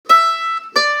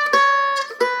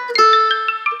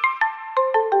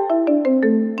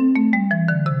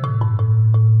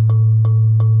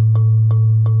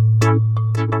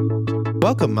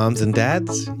Welcome, moms and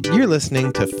dads. You're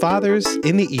listening to Fathers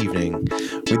in the Evening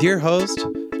with your host,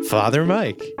 Father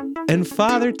Mike, and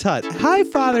Father Tut. Hi,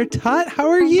 Father Tut. How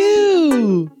are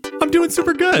you? I'm doing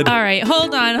super good. All right,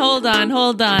 hold on.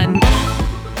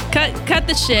 Cut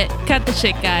the shit,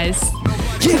 guys.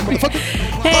 Yeah, motherfucker.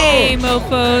 Hey,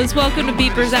 mofos. Welcome to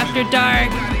Beepers After Dark.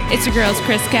 It's your girls,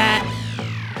 Chris Cat.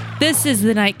 This is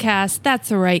the Nightcast. That's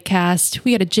the right cast.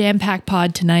 We had a jam-packed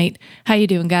pod tonight. How you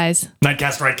doing, guys?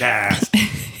 Nightcast, rightcast.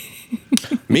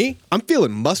 Me? I'm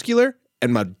feeling muscular,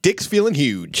 and my dick's feeling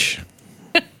huge.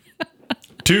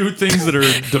 Two things that are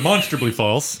demonstrably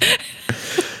false.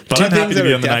 But Two I'm happy things to that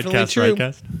be are on the definitely Nightcast, true.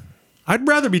 rightcast. I'd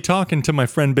rather be talking to my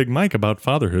friend Big Mike about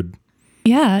fatherhood.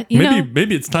 Yeah,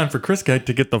 Maybe it's time for Chris Guy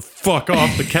to get the fuck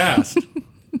off the cast.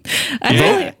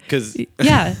 Because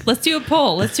yeah, let's do a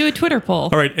poll. Let's do a Twitter poll.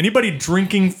 All right, anybody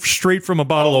drinking straight from a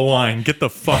bottle of wine, get the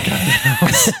fuck out of the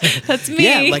house. That's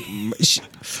me.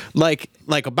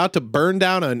 like about to burn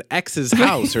down an ex's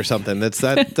house or something. That's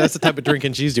the type of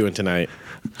drinking she's doing tonight.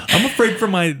 I'm afraid for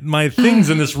my things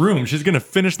in this room. She's going to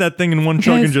finish that thing in one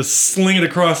chug Guys, and just sling it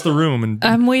across the room. And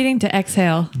I'm waiting to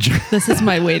exhale. This is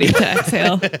my waiting to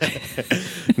exhale.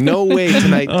 No way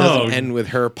tonight doesn't end with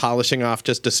her polishing off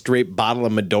just a straight bottle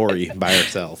of Midori by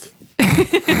herself.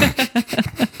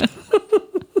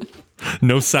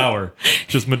 no sour,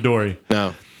 just Midori.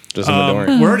 No, just a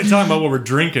Midori. We're already talking about what we're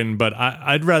drinking, but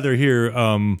I'd rather hear...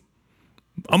 oh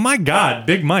my God,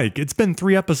 Big Mike! It's been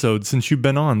 3 episodes since you've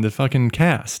been on the fucking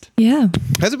cast, Yeah.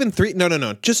 Has it been 3?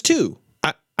 No, just 2.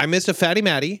 I missed a Fatty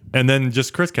Matty and then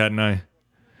just Chris Cat and I.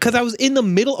 because I was in the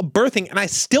middle of birthing and I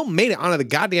still made it onto the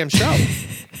goddamn show.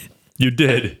 You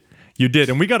did,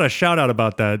 and we got a shout out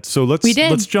about that. So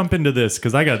let's jump into this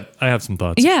because I have some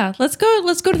thoughts. Yeah, let's go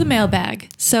to the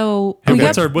mailbag. So Hey,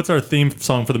 what's our theme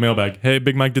song for the mailbag? Hey,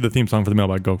 Big Mike, do the theme song for the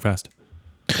mailbag. Go fast.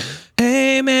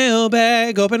 Hey,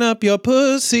 mailbag, open up your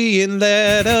pussy and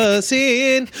let us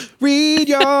in. Read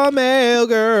your mail,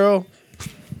 girl.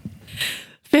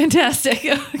 Fantastic.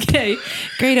 Okay.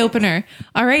 Great opener.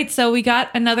 All right. So we got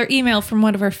another email from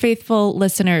one of our faithful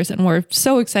listeners, and we're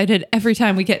so excited every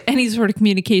time we get any sort of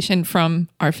communication from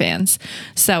our fans.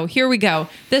 So here we go.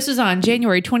 This was on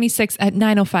January 26th at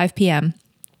 9:05 p.m.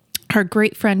 Our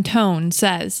great friend Tone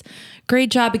says, "Great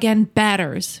job again,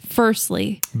 batters.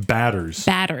 Firstly, Batters.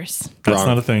 batters. That's Wrong.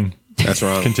 not a thing. That's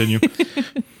wrong. Continue.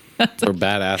 We're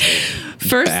badasses.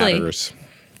 Firstly, Batters.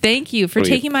 thank you for What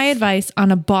do you- taking my advice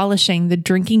on abolishing the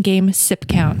drinking game sip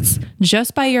counts.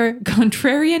 Just by your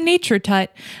contrarian nature,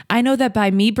 Tut, I know that by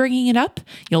me bringing it up,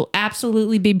 you'll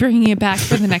absolutely be bringing it back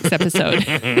for the next episode."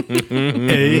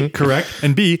 A, correct.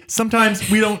 And B, sometimes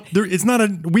we don't, it's not a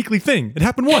weekly thing. It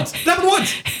happened once.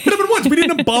 We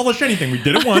didn't abolish anything. We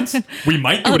did it once. We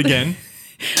might do it again.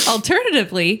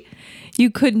 Alternatively, you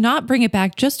could not bring it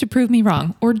back just to prove me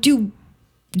wrong, or do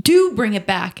bring it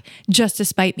back just to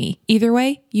spite me. Either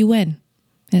way, you win.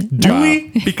 Do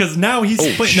we? Because now he's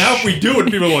now if we do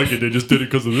it, people are like, they just did it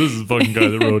because of this fucking guy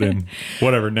that wrote in.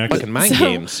 Whatever, next. Fucking mind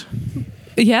games.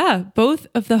 Yeah, both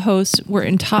of the hosts were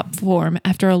in top form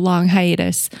after a long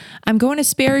hiatus. I'm going to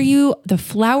spare you the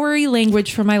flowery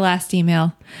language from my last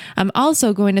email. I'm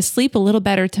also going to sleep a little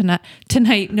better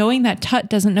tonight knowing that Tut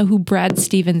doesn't know who Brad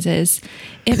Stevens is.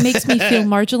 It makes me feel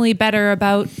marginally better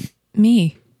about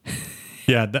me.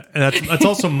 Yeah, that's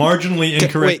also marginally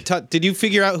incorrect. Wait, Tut, did you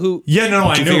figure out who? Yeah, no,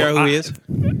 I Did you know. figure out who he is?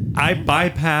 I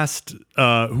bypassed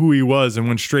who he was and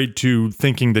went straight to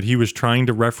thinking that he was trying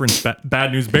to reference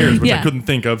Bad News Bears, which I Yeah. couldn't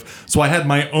think of. So I had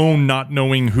my own not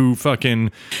knowing who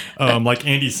fucking like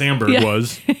Andy Samberg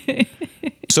was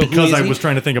So who because is I he? was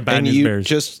trying to think of Bad And News you Bears.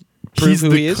 just prove He's who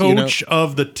the he is. coach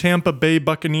of the Tampa Bay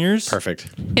Buccaneers. Perfect.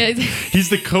 Yeah, He's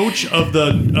the coach of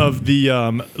the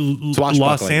Los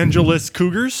Swashbuckling. Angeles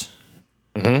Cougars.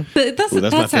 That's my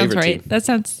that sounds favorite right. team. That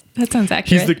sounds accurate.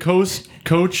 He's the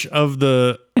coach of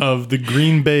the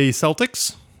Green Bay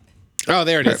Celtics. Oh,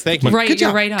 there it is. Thank you. right. Good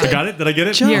You're job. right on. Got it? Did I get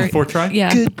it? job. Before try?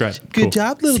 Yeah. Good, Great. good Cool.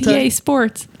 job, little CA Tut.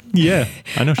 Sports. Yeah,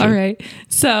 I know. Shit. All right.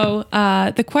 So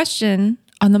the question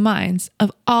on the minds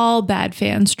of all bad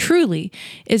fans truly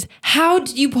is, how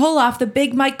did you pull off the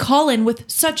Big Mike call-in with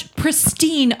such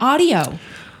pristine audio?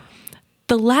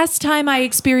 The last time I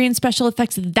experienced special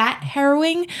effects that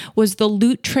harrowing was the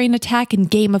loot train attack in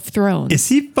Game of Thrones. Is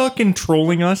he fucking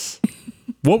trolling us?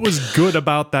 What was good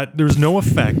about that? There's no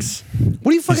effects.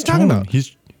 What are you fucking talking about?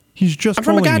 He's just I'm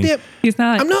from a trolling me. goddamn. He's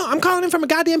not. I'm calling in from a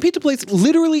goddamn pizza place.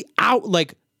 Literally out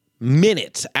like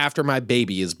minutes after my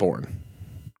baby is born.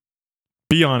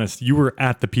 Be honest, you were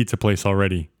at the pizza place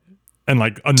already. And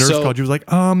like a nurse called you, was like,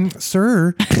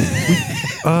 sir,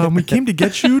 we came to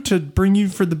get you to bring you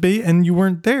for the bait and you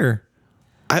weren't there.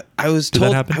 I was Did that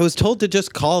told happen? I was told to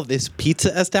just call this pizza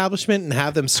establishment and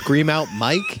have them scream out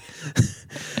Mike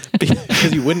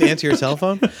because you wouldn't answer your cell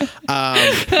phone.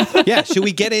 Yeah, should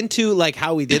we get into like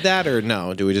how we did that, or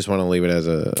no? Do we just want to leave it as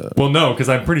a? Well, no, because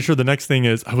I'm pretty sure the next thing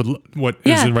is what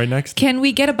is it right next? Can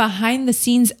we get a behind the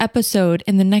scenes episode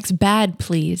in the next bad,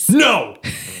 please? No.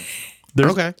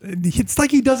 Okay. It's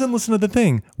like he doesn't listen to the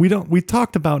thing. We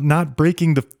talked about not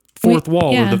breaking the fourth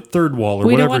wall or the third wall or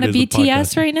we whatever don't want it to is.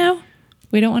 BTS right now.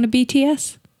 We don't want to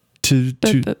BTS.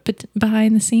 But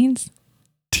behind the scenes.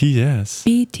 TS.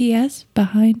 BTS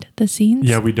behind the scenes.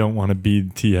 Yeah, we don't want to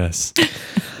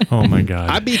BTS. Oh my God.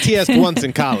 I BTS'd once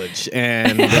in college,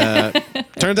 and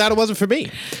turns out it wasn't for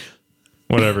me.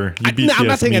 Whatever. You BTS I'm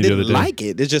not saying me I the other didn't day. like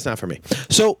it. It's just not for me.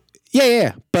 So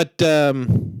yeah. But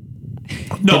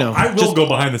No, I will go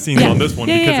behind the scenes on this one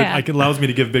because it allows me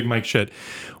to give Big Mike shit.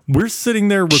 We're sitting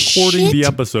there recording the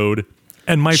episode,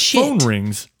 and my phone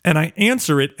rings, and I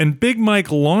answer it, and Big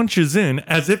Mike launches in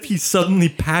as if he suddenly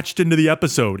patched into the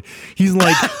episode. He's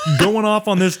like going off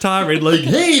on this tirade, like,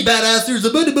 "Hey, badassers!"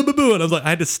 And I was like, I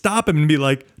had to stop him and be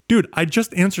like, "Dude, I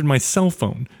just answered my cell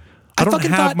phone. I don't fucking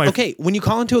have thought, my." okay, when you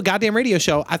call into a goddamn radio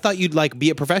show, I thought you'd like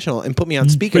be a professional and put me on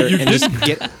speaker you and just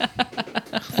get.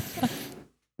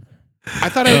 I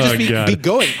thought I would just be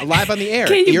going live on the air.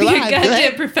 Can you You're be live. a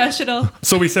goddamn professional?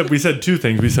 So we said two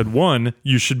things. We said, one,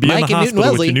 you should be Mike in the and Newton hospital with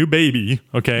Wellesley. your new baby.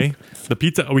 Okay. The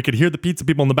pizza. We could hear the pizza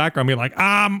people in the background be like,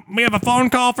 we have a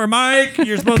phone call for Mike.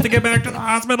 You're supposed to get back to the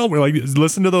hospital. We're like,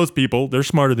 listen to those people. They're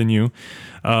smarter than you.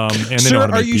 And they know Sir, how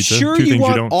to are make you pizza. sure Two you things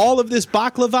want don't. all of this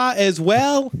baklava as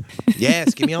well?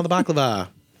 Yes, give me all the baklava.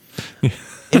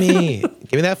 Give me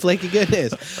that flaky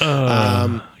goodness.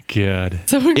 God.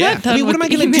 So we're Yeah, not done I mean, what with am I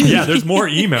gonna email. do? Yeah, there's more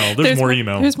email. There's more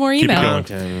email. There's more Keep it email.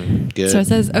 going. Good. So it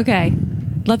says, okay,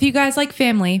 love you guys like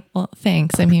family. Well,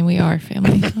 thanks. I mean, we are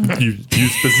family. You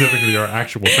specifically are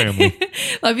actual family.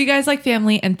 Love you guys like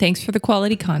family, and thanks for the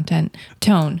quality content.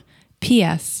 Tone.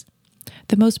 P.S.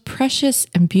 The most precious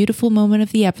and beautiful moment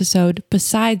of the episode,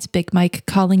 besides Big Mike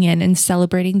calling in and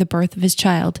celebrating the birth of his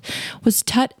child, was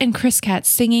Tut and Chris Cat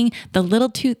singing the Little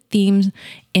Toot themes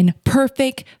in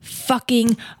perfect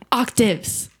fucking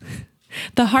octaves.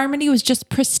 The harmony was just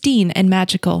pristine and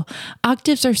magical.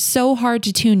 Octaves are so hard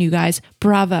to tune, you guys.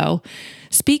 Bravo.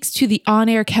 Speaks to the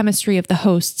on-air chemistry of the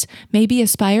hosts. Maybe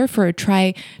aspire for a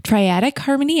triadic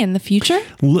harmony in the future?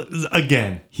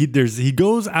 Again, he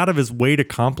goes out of his way to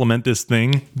compliment this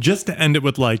thing just to end it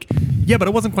with like, yeah, but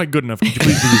it wasn't quite good enough. Could you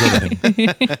please do this other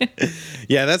thing?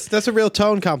 Yeah, that's a real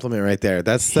tone compliment right there.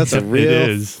 That's a real It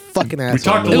is. fucking asshole. We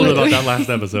talked a little bit about that last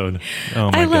episode. Oh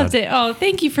my I loved God. it. Oh,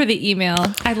 thank you for the email.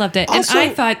 I loved it. Also-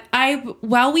 and I thought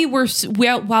while we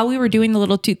were doing the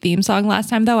Little Toot theme song last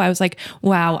time, though, I was like,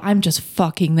 wow, I'm just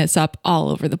fucking this up all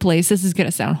over the place. This is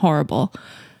gonna sound horrible.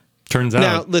 Turns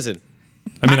Now, out. listen.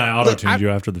 I mean, I auto-tuned I'm- you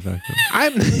after the fact.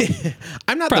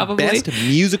 I'm not Probably. the best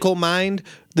musical mind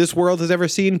this world has ever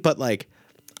seen, but like,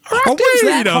 are Oh, octaves wait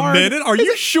that a hard? minute. Are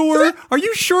you sure? Are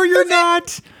you sure you're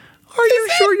not? Are you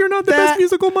sure you're not the best that-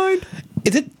 musical mind?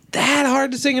 Is it that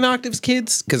hard to sing in octaves,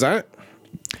 kids? Because I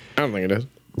don't think it is.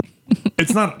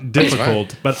 It's not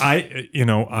difficult, but I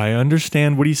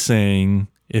understand what he's saying.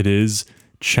 It is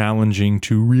challenging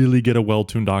to really get a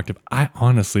well-tuned octave. I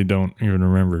honestly don't even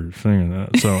remember singing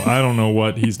that, so I don't know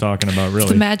what he's talking about The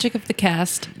really. magic of the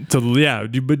cast. So yeah,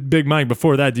 but Big Mike,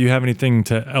 before that, do you have anything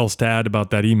else to add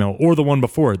about that email or the one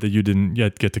before it that you didn't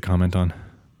yet get to comment on?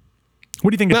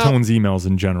 What do you think of No. Tone's emails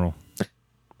in general?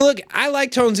 Look, I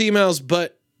like Tone's emails,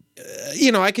 but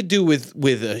I could do with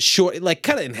a short, like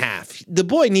cut it in half. The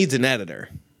boy needs an editor.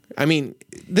 I mean,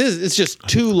 this it's just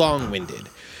too long-winded.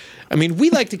 I mean, we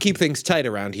like to keep things tight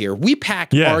around here. We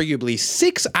pack arguably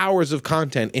 6 hours of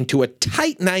content into a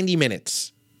tight 90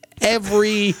 minutes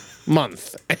every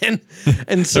month, and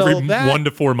so Every that 1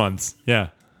 to 4 months. Yeah.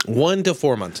 1 to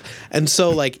 4 months, and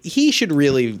so like he should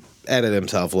really edit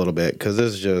himself a little bit because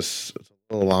this is just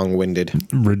a little long-winded.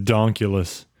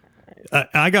 Redonkulous.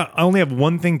 I only have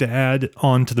one thing to add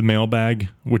on to the mailbag,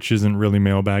 which isn't really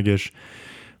mailbag-ish.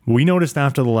 We noticed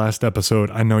after the last episode,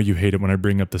 I know you hate it when I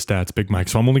bring up the stats, Big Mike,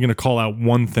 so I'm only going to call out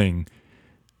one thing.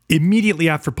 Immediately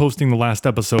after posting the last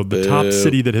episode, the top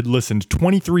city that had listened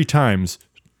 23 times,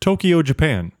 Tokyo,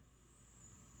 Japan.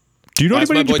 Do you know That's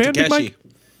anybody my in boy Japan, Big Takeshi.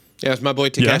 Mike? Yeah, it's my boy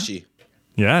Takeshi.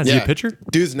 Yeah, is he a pitcher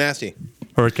Dude's nasty.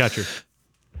 or a catcher?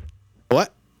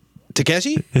 What?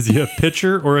 Takeshi? Is he a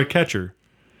pitcher or a catcher?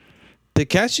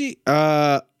 Takeshi?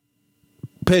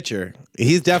 Pitcher.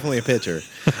 He's definitely a pitcher.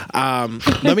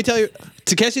 Let me tell you,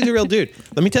 Takeshi's a real dude.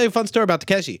 Let me tell you a fun story about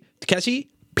Takeshi. Takeshi,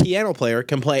 piano player,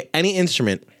 can play any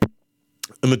instrument.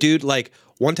 And the dude, like,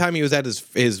 one time he was at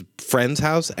his friend's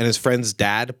house, and his friend's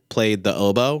dad played the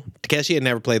oboe. Takeshi had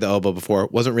never played the oboe before.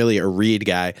 Wasn't really a reed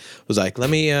guy. Was like,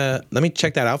 let me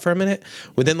check that out for a minute.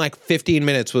 Within like 15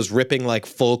 minutes, was ripping like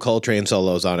full Coltrane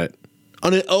solos on it.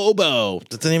 On an oboe.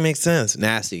 Doesn't even make sense.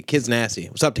 Nasty. Kid's nasty.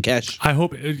 What's up, Takeshi? I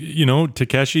hope,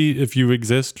 Takeshi, if you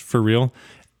exist for real,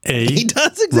 he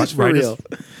does exist for real.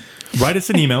 Write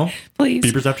us an email. Please.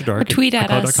 BeepersAfterDark. Or tweet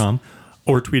at us.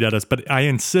 Or tweet at us. But I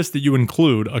insist that you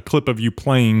include a clip of you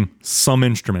playing some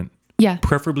instrument. Yeah.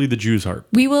 Preferably the Jew's harp.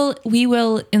 We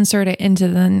will insert it into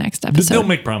the next episode. Don't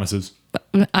make promises.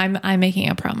 I'm making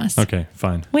a promise. Okay,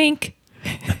 fine. Wink.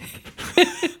 We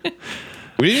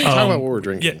didn't talk about what we're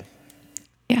drinking. Yeah.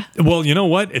 Yeah. Well, you know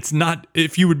what? It's not.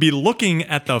 If you would be looking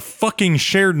at the fucking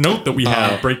shared note that we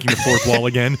have, breaking the fourth wall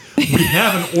again, we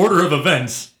have an order of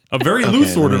events, a very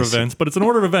loose order of events, but it's an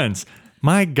order of events.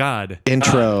 My God.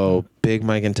 Intro, Big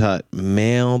Mike and Tut,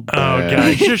 mailbag. Oh,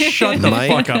 God. Just shut the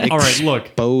fuck up. All right,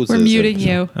 look. We're muting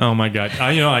you. Oh, my God.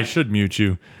 I should mute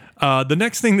you. The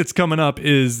next thing that's coming up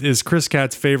is Chris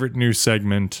Cat's favorite new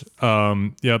segment.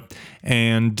 Yep.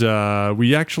 And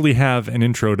we actually have an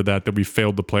intro to that we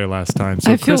failed to play last time.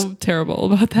 So I feel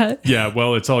terrible about that. Yeah,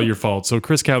 well, it's all your fault. So,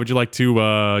 Chris Cat, would you like to,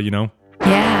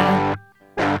 Yeah.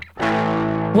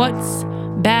 What's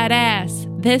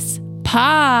badass this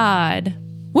pod?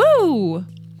 Woo!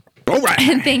 All right.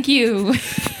 And thank you.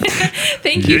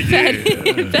 Thank you,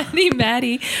 Betty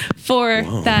Maddie, for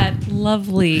that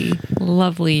lovely,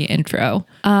 lovely intro.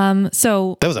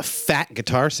 So that was a fat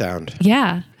guitar sound.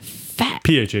 Yeah. Fat.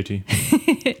 PHAT.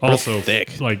 Also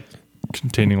thick. Like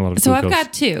containing a lot of So glucose.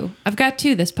 I've got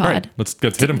two this pod. Right, let's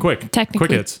hit them quick.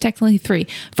 Quick hits. Technically three.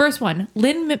 First one,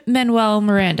 Lin-Manuel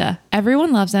Miranda.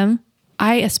 Everyone loves him.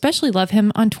 I especially love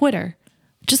him on Twitter.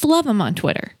 Just love him on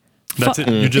Twitter. That's it.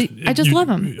 I just love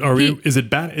him. Is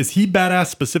he badass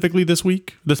specifically this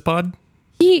week? This pod?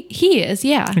 He is,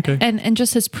 yeah. Okay. And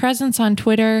just his presence on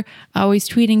Twitter, always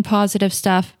tweeting positive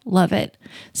stuff. Love it.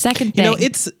 Second thing,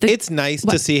 it's nice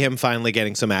to see him finally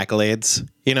getting some accolades.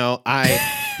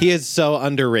 He is so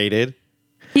underrated.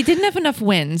 He didn't have enough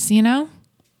wins, No,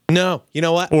 you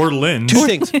know what? Or Lin. Two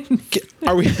things.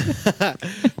 Are we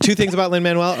two things about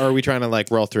Lin-Manuel, or are we trying to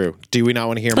roll through? Do we not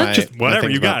want to hear my whatever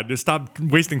my you got? Just stop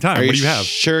wasting time. What do you have?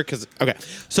 Sure, okay.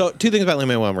 So two things about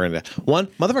Lin-Manuel Miranda. One,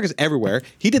 motherfucker's everywhere.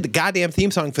 He did the goddamn theme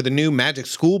song for the new Magic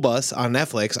School Bus on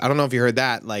Netflix. I don't know if you heard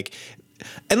that.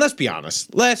 And let's be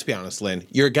honest, Lin.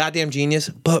 You're a goddamn genius,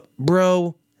 but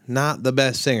bro, not the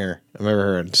best singer I've ever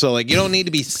heard. So you don't need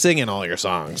to be singing all your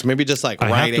songs. Maybe just write it.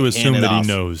 I have to assume that he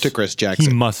knows. To Chris Jackson.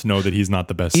 He must know that he's not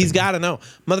the best. He's got to know.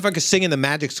 Motherfucker's singing the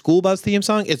Magic School Bus theme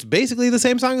song. It's basically the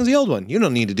same song as the old one. You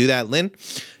don't need to do that, Lin.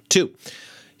 Two,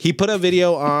 he put a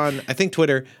video on, I think,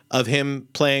 Twitter of him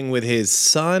playing with his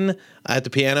son at the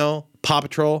piano, Paw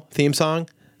Patrol theme song.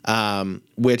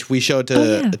 Which we showed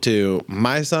to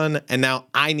my son, and now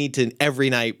I need to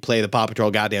every night play the Paw Patrol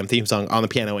goddamn theme song on the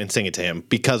piano and sing it to him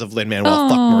because of Lin-Manuel.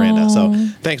 Fuck Miranda. So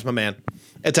thanks, my man.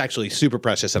 It's actually super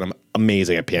precious, and I'm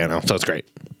amazing at piano, so it's great.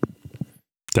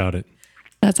 Doubt it.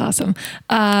 That's awesome.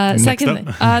 Second,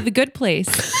 The Good Place.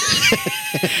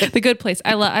 The Good Place.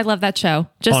 I love that show.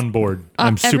 Just on board.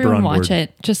 I'm super everyone on board. watch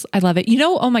it. Just I love it.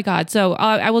 Oh my God. So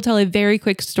I will tell a very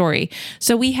quick story.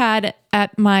 So we had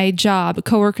at my job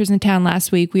coworkers in town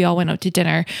last week. We all went out to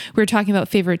dinner. We were talking about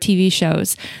favorite TV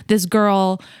shows. This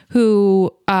girl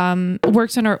who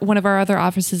works in one of our other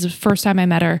offices. The first time I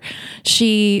met her,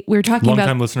 we were talking about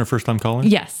long-time listener, first time caller.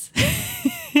 Yes,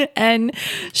 and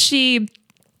she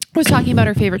was talking about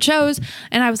her favorite shows,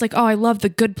 and I was like, oh, I love The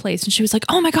Good Place. And she was like,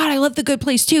 oh my God, I love The Good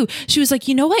Place too. She was like,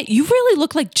 you know what? You really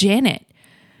look like Janet.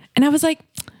 And I was like,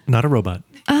 not a robot.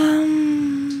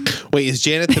 Wait, is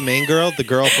Janet the main girl? The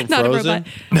girl from not Frozen? A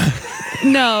robot.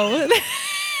 No.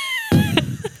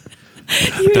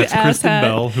 That's Kristen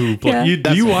Bell who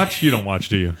do you watch? You don't watch,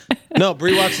 do you? No,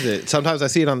 Brie watches it. Sometimes I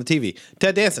see it on the TV.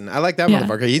 Ted Danson. I like that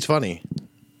motherfucker. He's funny.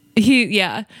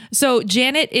 So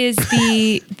Janet is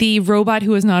the robot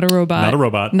who is not a robot. Not a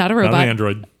robot. Not a robot. Not an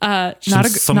android.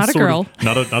 Not a girl.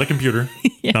 Not a computer.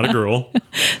 Not a girl.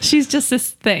 She's just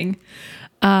this thing.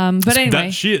 But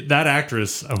anyway, that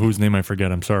actress whose name I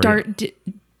forget. I'm sorry.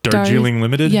 Darjeeling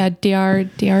Limited. Yeah,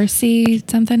 DRC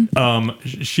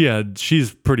something.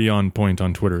 She's pretty on point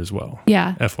on Twitter as well.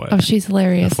 Yeah. FYI. Oh, she's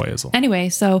hilarious. FYI. Anyway,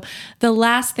 so the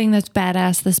last thing that's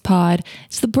badass this pod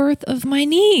is the birth of my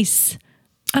niece.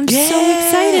 I'm so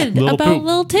excited about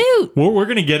Lil Toot. Well, we're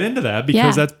going to get into that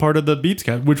because that's part of the Beeps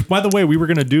cast, which, by the way, we were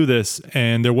going to do this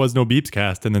and there was no Beeps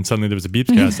cast. And then suddenly there was a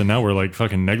Beeps cast and now we're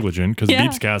fucking negligent because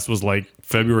Beeps cast was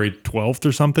February 12th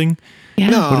or something. Yeah.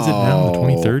 No. What is it now? The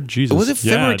 23rd? Jesus. Was it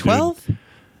February 12th?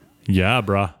 Yeah,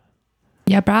 bruh.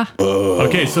 Yeah, brah.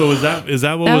 Okay, so is that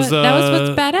what That was was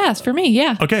what's badass for me.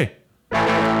 Yeah. Okay.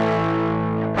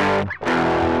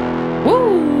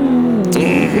 Woo.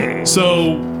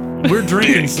 So we're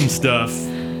drinking some stuff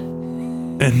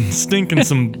and stinking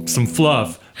some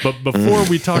fluff. But before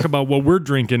we talk about what we're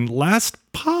drinking, last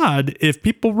pod, if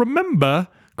people remember,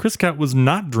 Chris Cat was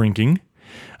not drinking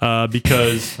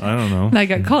because I don't know. I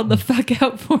got called the fuck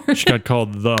out for it. She got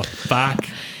called the fuck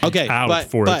out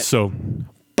for it. So,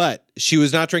 but she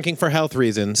was not drinking for health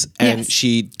reasons, and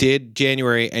she did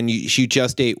January, and she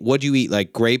just ate. What'd you eat?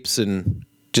 Like grapes and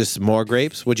just more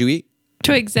grapes? What'd you eat?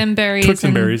 Twigs and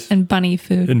berries. And bunny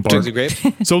food. And Twigs and grapes.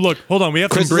 So look, hold on. We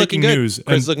have Chris some breaking news.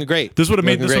 Chris is looking great. This would have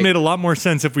made a lot more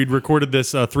sense if we'd recorded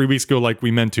this 3 weeks ago, like we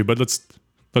meant to. But let's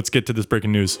get to this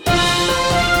breaking news. Fuck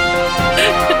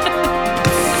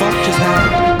just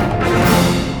happened?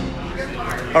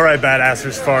 All right,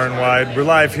 badassers far and wide. We're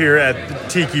live here at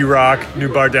Tiki Rock,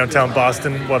 new bar downtown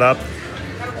Boston. What up?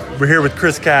 We're here with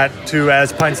Chris Cat to,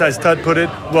 as Pint Sized Tut put it,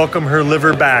 welcome her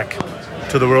liver back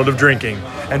to the world of drinking.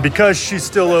 And because she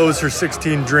still owes her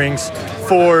 16 drinks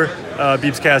for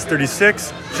Beepscast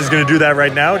 36, she's going to do that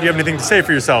right now. Do you have anything to say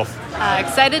for yourself?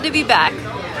 Excited to be back.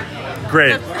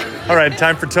 Great. All right,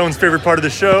 time for Tone's favorite part of the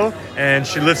show. And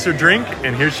she lifts her drink,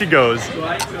 and here she goes.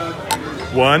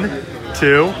 1,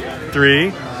 2,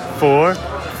 3, 4,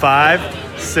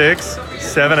 5, 6,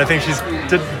 7. I think she's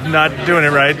not doing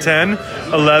it right. 10,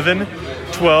 11,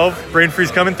 12. Brain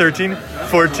freeze coming. 13,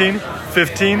 14,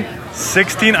 15,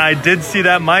 16. I did see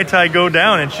that Mai Tai go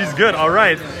down, and she's good. All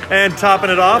right. And topping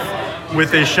it off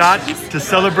with a shot to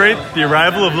celebrate the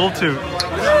arrival of Lil Toot.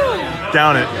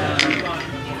 Down it.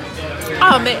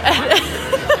 Oh,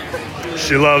 man.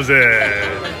 She loves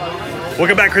it.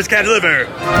 Welcome back, Chris Cat Liver.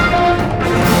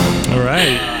 All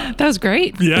right. That was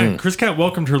great. Yeah, Chris Cat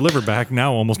welcomed her liver back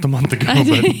now almost a month ago,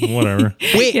 but whatever.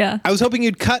 Wait, Yeah. I was hoping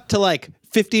you'd cut to like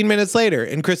 15 minutes later,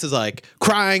 and Chris is like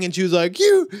crying, and she was like,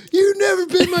 "You never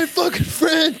been my fucking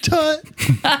friend, Tut."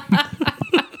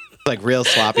 Like real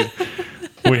sloppy.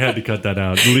 We had to cut that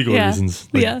out. Legal Yeah. reasons.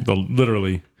 Yeah.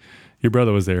 Literally. Your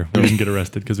brother was there. We didn't get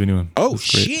arrested because we knew him. Oh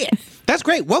That's great. shit, that's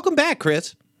great. Welcome back,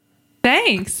 Chris.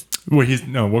 Thanks. Well,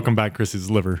 welcome back, Chris's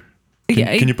liver.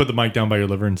 Can you put the mic down by your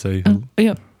liver and say,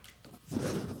 Yep.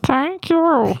 Thank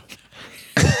you.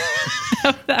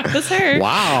 That was her.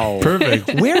 Wow,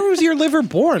 perfect. Where was your liver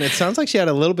born? It sounds like she had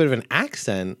a little bit of an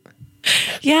accent.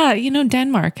 Yeah,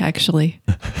 Denmark, actually.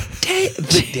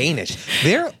 The Danish.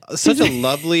 They're such a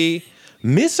lovely,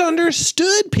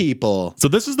 misunderstood people. So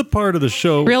this is the part of the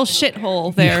show. Real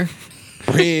shithole there.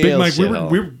 Real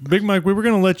Big Mike, we were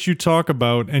going to let you talk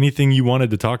about anything you wanted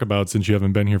to talk about since you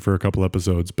haven't been here for a couple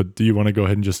episodes. But do you want to go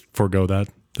ahead and just forego that?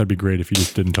 That'd be great if you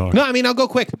just didn't talk. No, I mean, I'll go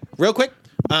real quick.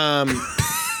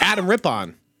 Adam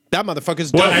Rippon. That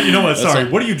motherfucker's dope. You know what? Sorry.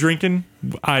 What are you drinking?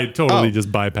 I totally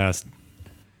just bypassed.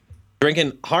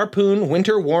 Drinking Harpoon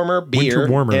Winter Warmer beer.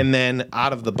 Winter Warmer. And then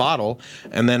out of the bottle.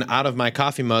 And then out of my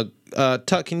coffee mug.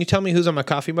 Tut, can you tell me who's on my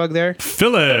coffee mug there?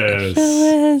 Phyllis.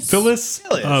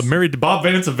 Married to Bob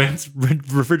Vance of Vance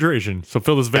Refrigeration. So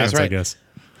Phyllis Vance, right. I guess.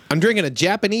 I'm drinking a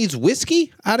Japanese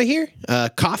whiskey out of here.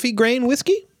 Coffee grain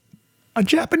whiskey. A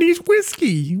Japanese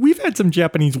whiskey. We've had some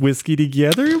Japanese whiskey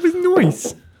together. It was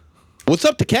nice. What's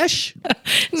up, Takesh?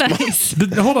 Nice.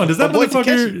 Hold on. Does that My boy motherfucker,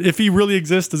 Takeshi. if he really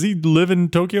exists, does he live in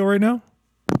Tokyo right now?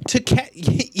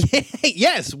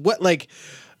 Yes. What? Like?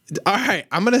 All right.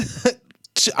 I'm gonna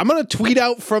tweet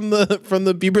out from the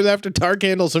Bieber's After Dark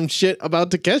handle some shit about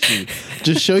Takeshi.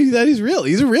 Just show you that he's real.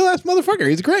 He's a real ass motherfucker.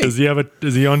 He's great. Is he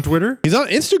on Twitter? He's on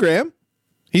Instagram.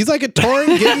 He's like a touring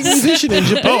gigging musician in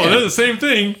Japan. Oh, they're the same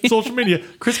thing. Social media.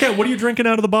 Chris Cat, what are you drinking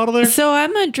out of the bottle there? So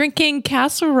I'm drinking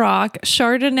Castle Rock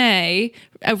Chardonnay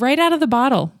right out of the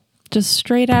bottle. Just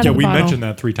straight out of the bottle. Yeah, we mentioned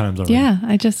that 3 times already. Yeah,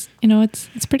 I just,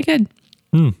 it's pretty good.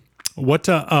 What,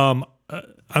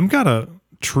 I've got a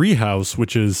Treehouse,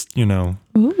 which is,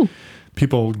 Ooh.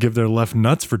 people give their left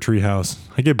nuts for Treehouse.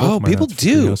 I get both Oh, of my people nuts for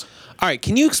do. Treehouse. All right,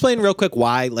 can you explain real quick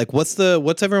why? Like, what's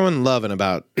everyone loving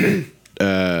about?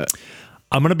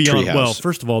 I'm going to be on. Treehouse. Well,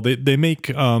 first of all, they make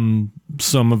some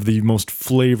of the most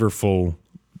flavorful,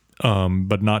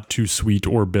 but not too sweet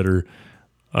or bitter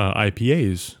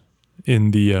IPAs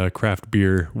in the craft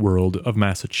beer world of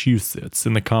Massachusetts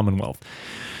in the Commonwealth.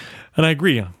 And I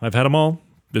agree. I've had them all.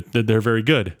 They're very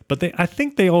good. But I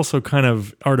think they also kind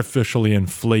of artificially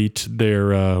inflate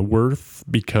their worth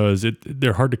because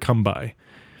they're hard to come by.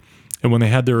 And when they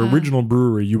had their original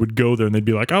brewery, you would go there and they'd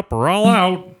be like, "Oh, we're all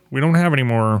out. We don't have any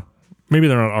more." Maybe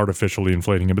they're not artificially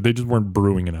inflating it, but they just weren't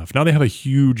brewing enough. Now they have a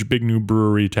huge, big new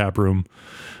brewery tap room.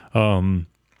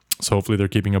 So hopefully they're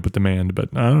keeping up with demand. But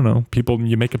I don't know. People,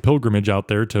 you make a pilgrimage out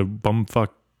there to bumfuck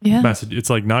Massachusetts. It's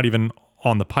like not even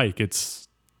on the pike. It's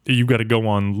you got to go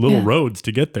on little roads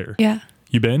to get there. Yeah.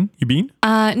 You been?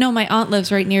 No, my aunt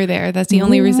lives right near there. That's the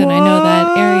only reason I know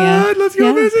that area. Let's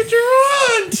go visit your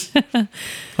aunt.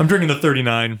 I'm drinking the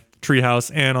 39 Treehouse,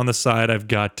 and on the side I've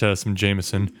got some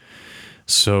Jameson.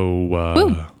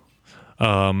 So,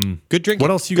 good drinking.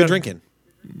 What else you good got? Drinking.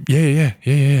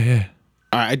 Yeah.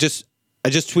 All right, I just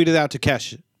tweeted out to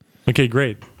Kesh. Okay,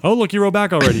 great. Oh, look, you wrote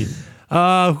back already.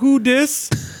 Who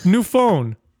dis? New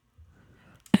phone.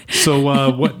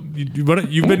 So what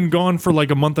you've been gone for like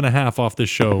a month and a half off this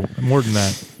show, more than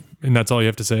that, and that's all you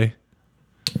have to say?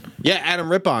 Yeah,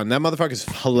 Adam Rippon, that motherfucker's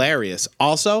hilarious.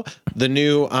 Also, the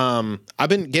new I've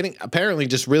been getting apparently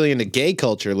just really into gay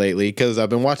culture lately because I've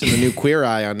been watching the new Queer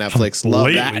Eye on Netflix. Love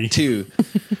Lately? that too.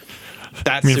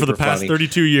 That's for the past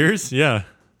 32 years? Yeah.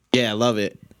 Yeah, I love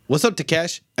it. What's up,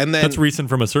 Takesh? And then that's recent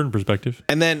from a certain perspective.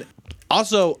 And then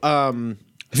also,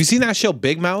 have you seen that show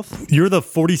Big Mouth? You're the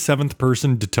 47th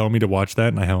person to tell me to watch that,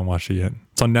 and I haven't watched it yet.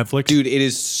 It's on Netflix. Dude, it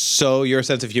is so your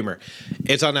sense of humor.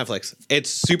 It's on Netflix. It's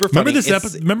super funny.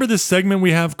 Remember this segment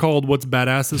we have called What's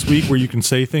Badass This Week, where you can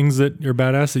say things that are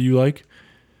badass that you like?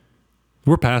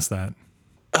 We're past that.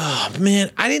 Oh, man.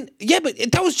 I didn't. Yeah, but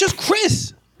that was just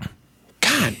Chris.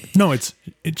 God. No, and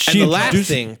the last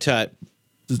thing, Tut.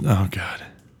 Oh, God.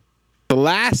 The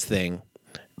last thing,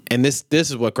 and this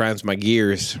is what grinds my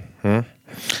gears,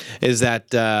 is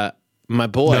that my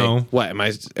boy. No. What am I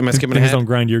skipping things ahead? Don't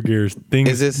grind your gears. Things.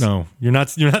 Is this? No, you're not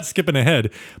skipping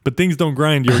ahead. But things don't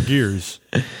grind your gears.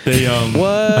 They what?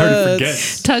 I already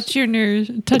forget. Touch your nerves.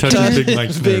 Touch your your Big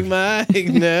Mike's Big Mike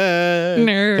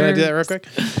nerve. Can I do that real quick?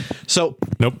 So,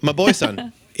 nope. My boy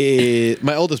son is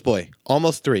my oldest boy,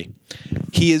 almost 3.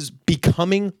 He is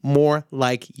becoming more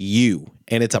like you,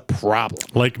 and it's a problem.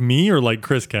 Like me or like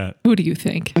Chris Cat? Who do you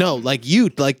think? No, like you,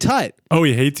 like Tut. Oh,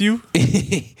 he hates you?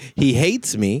 He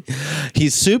hates me.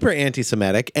 He's super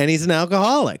anti-Semitic, and he's an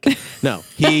alcoholic. No,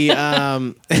 he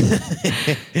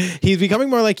he's becoming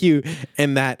more like you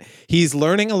in that he's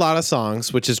learning a lot of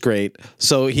songs, which is great.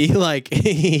 So he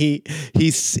learned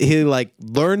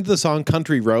the song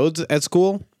 "Country Roads" at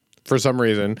school for some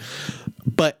reason,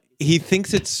 but he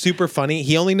thinks it's super funny.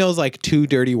 He only knows like 2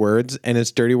 dirty words, and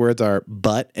his dirty words are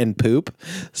butt and poop.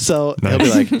 So he'll be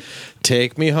like,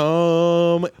 "Take me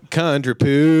home, country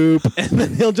poop," and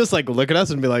then he'll just like look at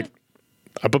us and be like,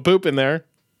 "I put poop in there."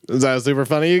 Is that super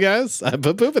funny, you guys? I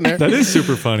put poop in there. That is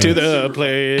super funny. To the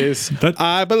place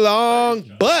I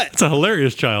belong. But it's a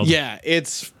hilarious child. Yeah,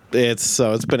 it's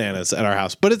bananas at our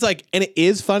house. But it's like, and it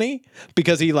is funny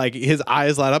because he like his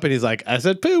eyes light up and he's like, "I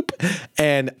said poop,"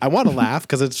 and I want to laugh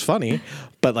because it's funny.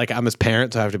 But like I'm his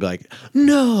parent, so I have to be like,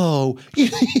 "No, you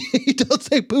don't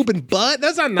say poop and butt.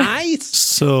 That's not nice."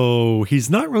 So he's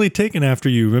not really taken after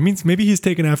you. That means maybe he's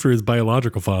taken after his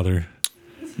biological father.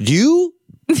 You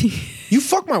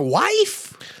fuck my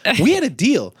wife. We had a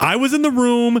deal. I was in the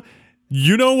room.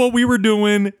 You know what we were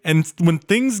doing, and when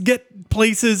things get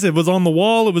places, it was on the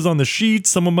wall, it was on the sheets.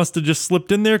 Someone must have just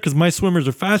slipped in there because my swimmers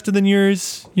are faster than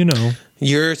yours. You know,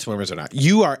 your swimmers are not.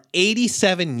 You are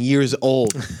 87 years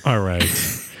old. All right.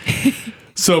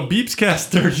 So Beepscast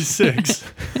 36,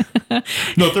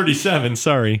 no 37.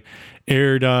 Sorry,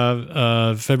 aired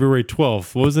February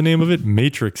 12th. What was the name of it?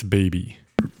 Matrix Baby.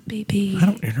 Baby. I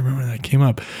don't even remember when that came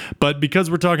up. But because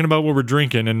we're talking about what we're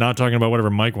drinking and not talking about whatever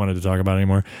Mike wanted to talk about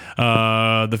anymore,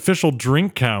 the official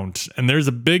drink count, and there's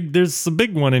a big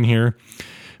one in here.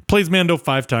 Plays Mando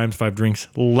 5 times, 5 drinks.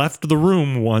 Left the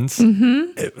room once.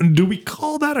 Mm-hmm. Do we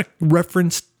call that a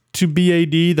reference to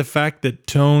BAD? The fact that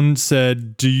Tone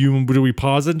said, "Do we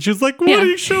pause it?" And she was like,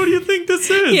 "What show do you think this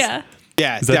is?" Yeah.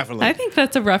 Yeah, definitely. I think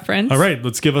that's a reference. All right,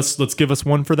 let's give us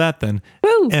one for that then.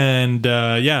 Woo. And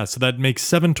so that makes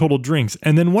 7 total drinks.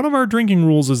 And then one of our drinking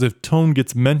rules is if Tone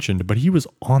gets mentioned, but he was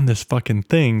on this fucking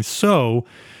thing. So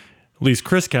at least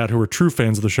Chris Cat, who are true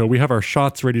fans of the show, we have our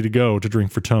shots ready to go to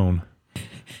drink for Tone.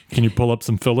 Can you pull up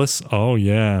some Phyllis? Oh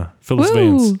yeah, Phyllis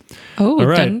Vance. Oh, all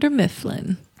right. Dunder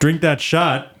Mifflin. Drink that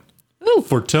shot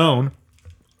for Tone.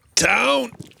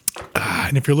 Tone.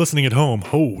 And if you're listening at home,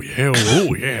 oh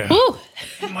yeah. Ooh.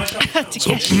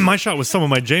 My shot was some of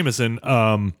my Jameson.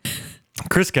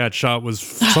 Chris Cat's shot was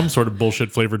some sort of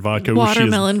bullshit flavored vodka.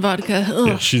 Watermelon vodka. Ugh.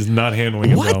 Yeah, she's not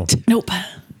handling it well. Nope.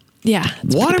 Yeah.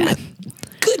 Watermelon.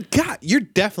 Good God, you're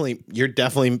definitely.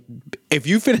 If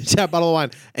you finish that bottle of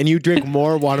wine and you drink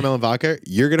more watermelon vodka,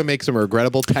 you're gonna make some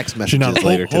regrettable text messages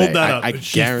later today. Hold that up. I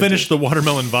she guarantee. finished the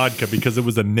watermelon vodka because it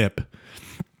was a nip.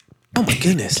 Oh my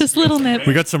goodness. Just little nip.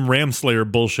 We got some Ram Slayer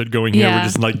bullshit going here. Yeah. Where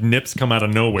just like nips come out of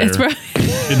nowhere It's right.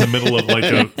 in the middle of like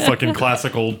a fucking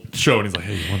classical show, and he's like,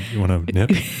 "Hey, you want a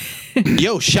nip?"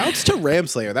 Yo, shouts to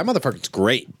Ramslayer. That motherfucker's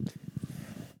great.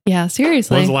 Yeah,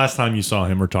 seriously. When was the last time you saw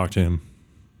him or talked to him?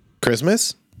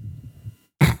 Christmas?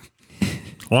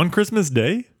 On Christmas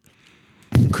Day?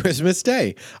 Christmas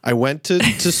Day. I went to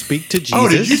speak to Jesus. Oh,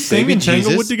 did you sing baby in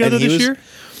Tanglewood Jesus, together and he this was- year?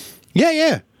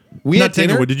 Yeah. We Not had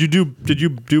dinner. Tanglewood. Did you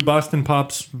do Boston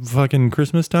Pop's fucking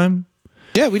Christmas time?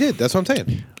 Yeah, we did. That's what I'm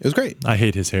saying. It was great. I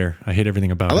hate his hair. I hate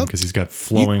everything about him love- because he's got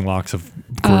flowing locks of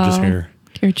gorgeous hair.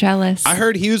 You're jealous. I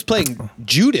heard he was playing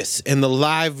Judas in the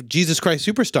live Jesus Christ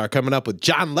Superstar coming up with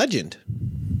John Legend.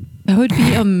 That would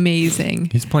be amazing.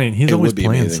 He's always would be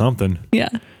playing amazing. something. Yeah.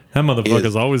 That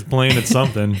motherfucker's always playing at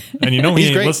something, and you know he He's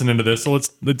ain't great. listening to this. So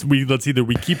let's either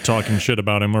we keep talking shit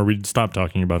about him or we stop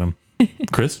talking about him.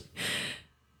 Chris,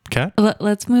 Kat.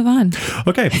 Let's move on.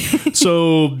 Okay,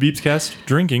 so Beeps Cast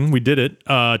drinking, we did it.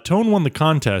 Tone won the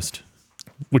contest,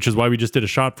 which is why we just did a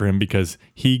shot for him because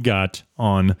he got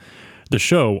on the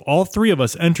show. All three of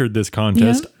us entered this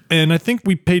contest, and I think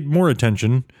we paid more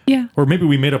attention. Yeah. Or maybe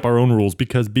we made up our own rules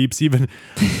because Beeps even,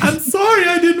 I'm sorry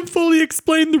I didn't fully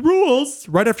explain the rules.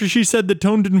 Right after she said that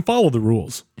Tone didn't follow the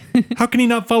rules. How can he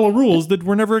not follow rules that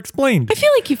were never explained? I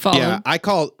feel like you followed. Yeah, I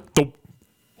called.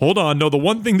 Hold on. No, the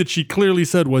one thing that she clearly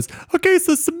said was, okay,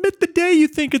 so submit the day you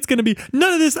think it's going to be.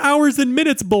 None of this hours and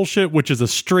minutes bullshit, which is a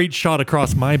straight shot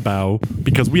across my bow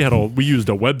because we used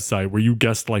a website where you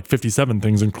guessed like 57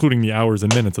 things, including the hours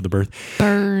and minutes of the birth.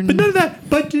 Burn. But none of that.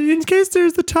 But in case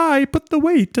there's a tie, put the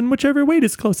weight, and whichever weight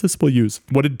is closest we'll use.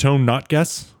 What did Tone not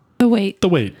guess? The weight. The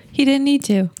weight. He didn't need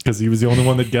to. Because he was the only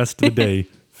one that guessed the day.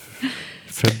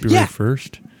 February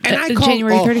 1st. And I called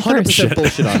January 31st. 100%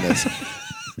 bullshit on this.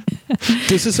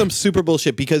 This is some super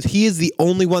bullshit because he is the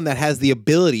only one that has the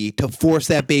ability to force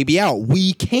that baby out.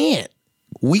 We can't.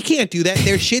 We can't do that.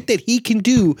 There's shit that he can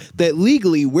do that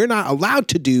legally we're not allowed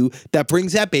to do that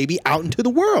brings that baby out into the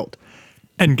world.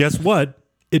 And guess what?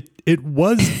 It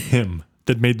was him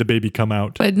that made the baby come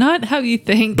out. But not how you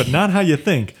think. But not how you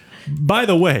think. By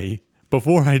the way,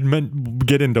 before I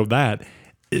get into that,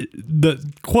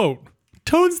 the quote,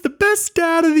 Tone's the best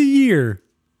dad of the year.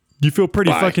 You feel pretty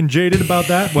fucking jaded about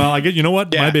that? Well, I get, you know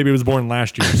what? Yeah. My baby was born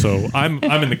last year, so I'm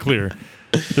in the clear.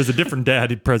 There's a different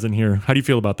dad present here. How do you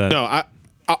feel about that? No, I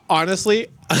honestly,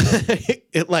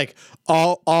 it like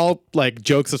all like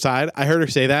jokes aside, I heard her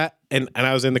say that and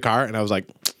I was in the car and I was like,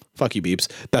 fuck you,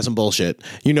 Beeps. That's some bullshit.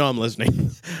 You know I'm listening.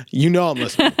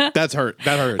 That's hurt.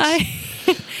 That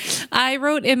hurts. I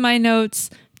wrote in my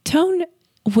notes, Tone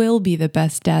will be the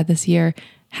best dad this year.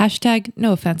 #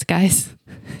 no offense, guys.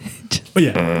 Oh,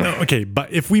 yeah. No, okay.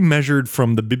 But if we measured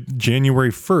from the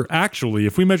January 1st, actually,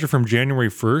 if we measure from January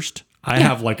 1st, I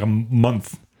have like a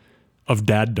month of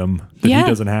daddom that he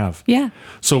doesn't have. Yeah.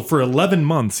 So for 11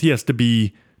 months, he has to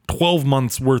be 12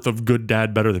 months worth of good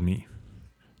dad better than me.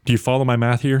 Do you follow my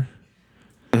math here?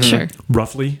 Sure.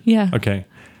 Roughly? Yeah. Okay.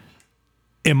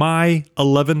 Am I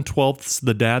 11/12ths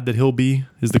the dad that he'll be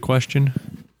is the question?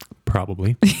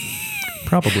 Probably.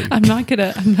 Probably. I'm not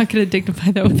gonna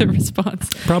dignify that with a response.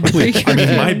 Probably. I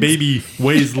mean, my baby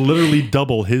weighs literally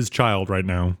double his child right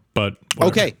now, but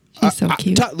whatever. Okay. He's so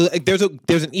cute. There's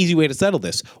an easy way to settle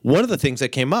this. One of the things that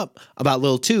came up about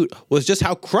Lil Toot was just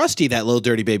how crusty that little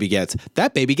dirty baby gets.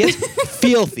 That baby gets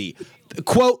filthy.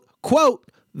 Quote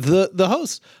the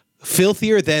host,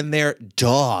 filthier than their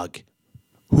dog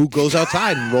who goes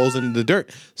outside and rolls in the dirt.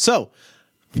 So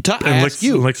I ask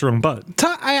you, licks her own butt.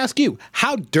 I ask you,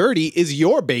 how dirty is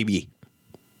your baby?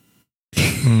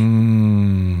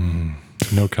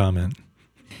 No comment.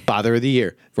 Father of the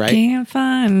year, right? Can't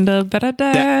find a better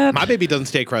dad. My baby doesn't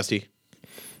stay crusty.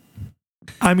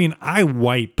 I mean, I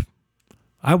wipe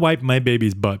my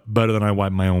baby's butt better than I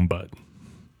wipe my own butt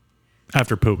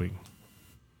after pooping.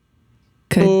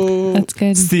 Good. That's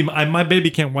good. See, my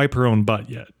baby can't wipe her own butt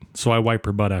yet, so I wipe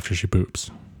her butt after she poops.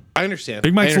 I understand.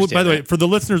 Big Mike's, by the way, that. for the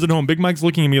listeners at home, Big Mike's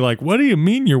looking at me like, "What do you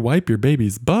mean you wipe your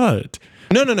baby's butt?"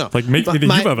 No. Like, make me think you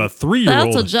have a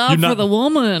 3-year-old. That's a job for the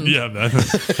woman. Yeah.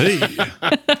 Hey.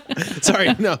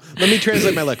 Sorry, no. Let me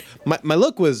translate my look. My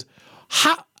look was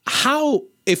how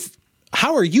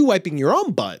are you wiping your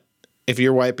own butt if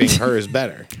you're wiping hers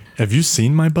better? Have you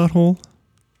seen my butthole?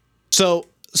 So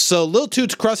Lil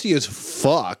Toot's crusty as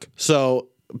fuck. So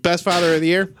best father of the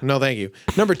year? No, thank you.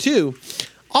 Number 2,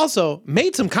 also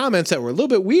made some comments that were a little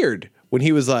bit weird when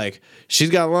he was like, "She's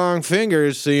got long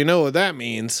fingers, so you know what that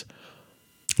means."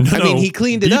 I mean, he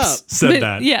cleaned it up. Said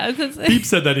that. Yeah. Beeps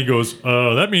said that. He goes,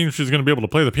 that means she's going to be able to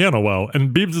play the piano well.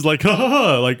 And Beeps is like, ha ha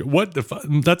ha. Like, what the fuck?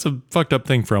 That's a fucked up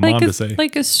thing for a mom to say.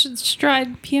 Like a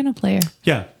stride piano player.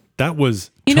 Yeah. That was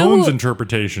Tone's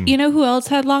interpretation. You know who else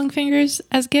had long fingers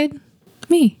as kid?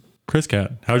 Me. Chris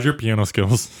Cat, how's your piano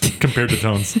skills compared to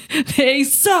Tone's? They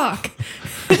suck.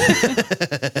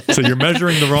 So you're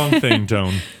measuring the wrong thing,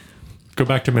 Tone. Go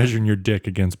back to measuring your dick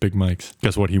against Big Mike's.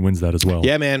 Guess what? He wins that as well.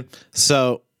 Yeah, man.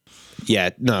 So,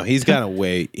 yeah, no, he's got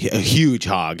a huge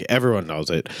hog. Everyone knows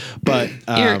it. But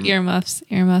earmuffs.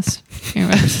 I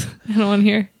don't want to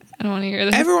hear. I don't want to hear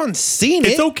this. Everyone's seen it.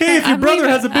 It's okay if your brother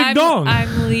has a big dong.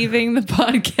 I'm leaving the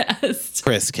podcast.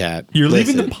 Chris Cat. You're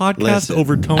leaving the podcast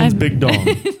over Tone's big dong.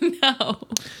 No.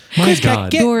 My Chris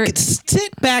God. Cat,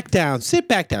 sit back down. Sit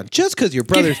back down. Just because your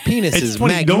brother's penis is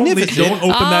magnificent. Don't open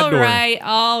that door.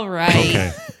 All right.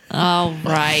 Okay. All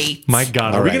right. My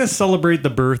God. Are we going to celebrate the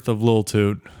birth of Lil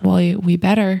Toot? Well, we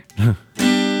better.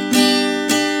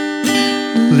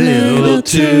 Little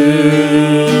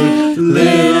Toot,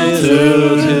 little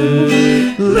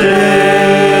Toot,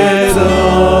 little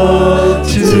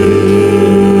Toot.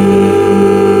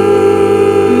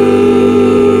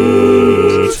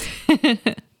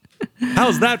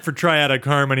 How's that for triadic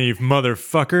harmony,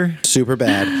 motherfucker? Super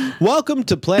bad. Welcome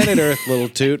to Planet Earth, Little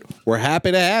Toot. We're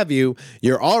happy to have you.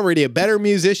 You're already a better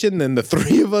musician than the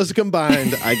three of us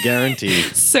combined, I guarantee.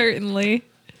 Certainly.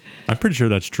 I'm pretty sure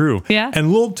that's true. Yeah.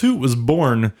 And Lil Toot was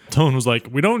born. Tone was like,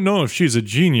 we don't know if she's a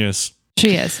genius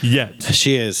She is. yet.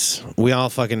 She is. We all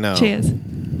fucking know. She is.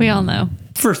 We all know.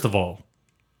 First of all,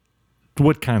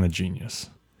 what kind of genius?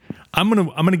 I'm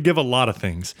gonna give a lot of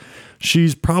things.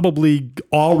 She's probably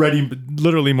already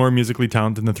literally more musically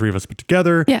talented than the three of us put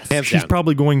together. Yes. Hands She's down.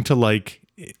 probably going to, like,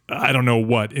 I don't know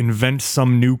what, invent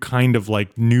some new kind of,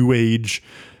 like, new age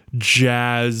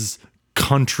jazz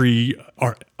country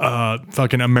or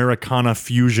fucking Americana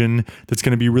fusion that's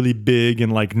going to be really big in,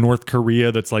 like, North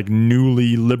Korea, that's like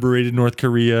newly liberated North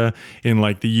Korea in,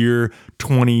 like, the year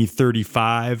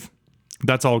 2035.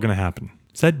 That's all going to happen.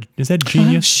 Is that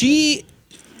genius? She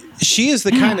is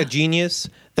the kind of genius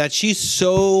that she's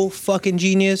so fucking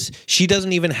genius, she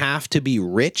doesn't even have to be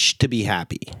rich to be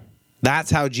happy. That's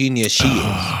how genius she is.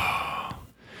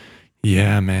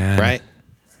 Yeah, man. Right?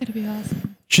 It'll be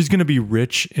awesome. She's going to be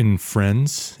rich in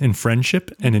friends, in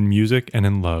friendship, and in music, and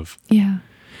in love. Yeah.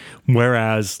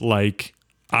 Whereas, like,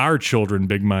 our children,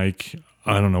 Big Mike,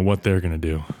 I don't know what they're going to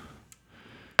do.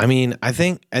 I mean, I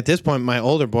think at this point, my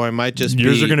older boy might just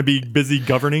Yours are going to be busy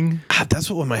governing? That's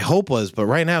what my hope was. But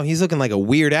right now, he's looking like a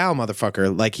Weird Al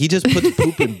motherfucker. Like, he just puts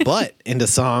poop and butt into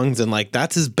songs, and, like,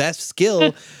 that's his best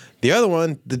skill. The other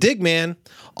one, the Dig Man,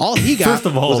 all he got First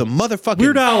of all, was a motherfucking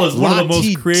Weird Al is one of the most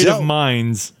Lati creative dope.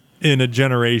 minds in a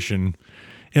generation,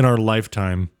 in our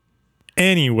lifetime.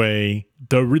 Anyway,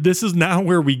 this is now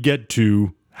where we get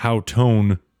to how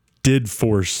Tone did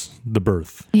force the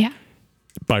birth. Yeah.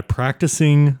 By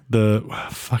practicing the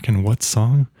fucking what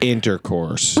song?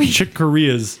 Intercourse. Chick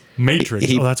Corea's Matrix.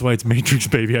 He- That's why it's Matrix,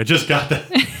 baby. I just got that.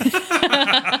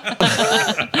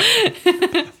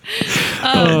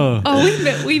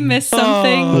 We missed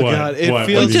something. Oh, God. It What?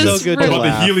 feels What so just good re- to About the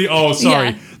laugh. Healy. Oh, sorry.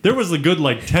 Yeah. There was a good,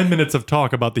 like, 10 minutes of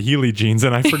talk about the Healy genes,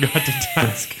 and I forgot to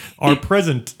ask our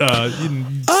present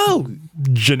Oh,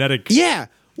 genetic. yeah.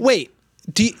 Wait.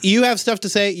 Do you have stuff to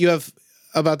say? You have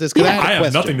about this? 'Cause Yeah. I I had a have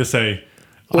question. nothing to say.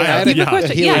 Well, I had a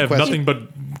question. Healy Yeah. I have question. nothing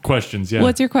but questions. Yeah.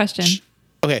 What's your question?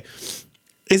 Okay.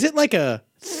 Is it like a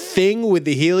thing with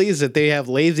the Heelys that they have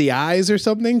lazy eyes or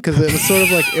something? Because it was sort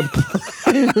of like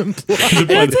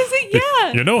That's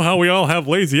yeah. You know how we all have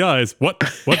lazy eyes? What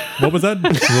was that?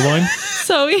 Rewind.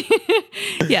 So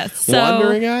yes. So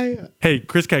wandering eye. Hey,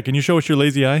 Chris Cat, can you show us your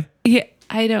lazy eye? yeah,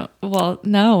 I don't. Well,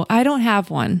 no, I don't have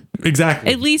one.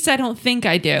 Exactly. At least I don't think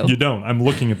I do. You don't. I'm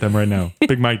looking at them right now.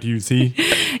 Big Mike, do you see?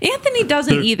 Anthony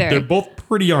doesn't either. They're both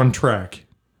pretty on track.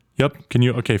 Yep. Can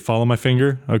you? Okay, follow my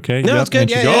finger. Okay. No, yep. it's good. And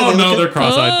she Yeah, go, yeah, oh they no, look they're good.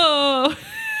 cross-eyed. Oh.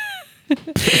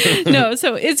 No,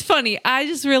 so it's funny. I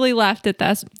just really laughed at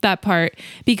that part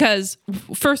because,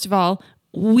 first of all,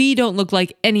 we don't look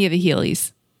like any of the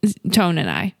Heelys. Tone and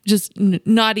I, just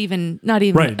not even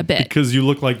Right. a bit. Because you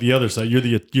look like the other side. You're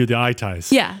the eye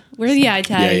ties. Yeah, we're the eye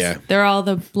ties. yeah. They're all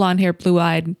the blonde hair, blue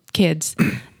eyed kids.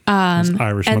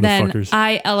 Irish And then motherfuckers.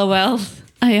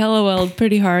 I LOL'd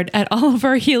pretty hard at all of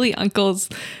our Healy uncles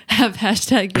have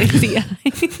hashtag lazy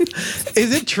eyes.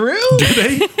 Is it true? do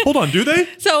they? Hold on. Do they?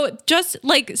 So just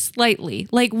like slightly,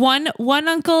 like one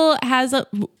uncle has a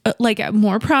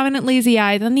more prominent lazy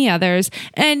eye than the others,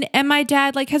 and my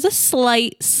dad like has a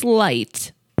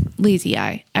slight lazy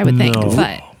eye, I would think, No.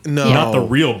 but No. yeah, Not the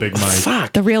real Big Mike.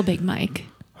 Fuck. the real Big Mike.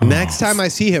 Next time I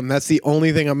see him, that's the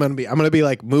only thing I'm gonna be. I'm gonna be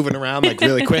like moving around like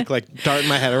really quick, like darting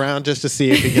my head around just to see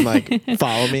if he can like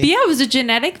follow me. But yeah, it was a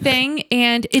genetic thing,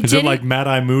 and it Is didn't. it like Mad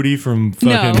Eye Moody from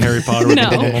fucking Harry Potter? With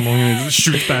No.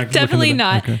 shoots back. Definitely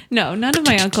not. Okay. No, none of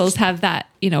my uncles have that,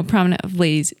 prominent of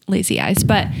lazy eyes.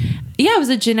 But yeah, it was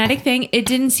a genetic thing. It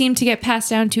didn't seem to get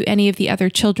passed down to any of the other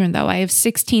children, though. I have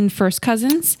 16 first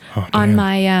cousins on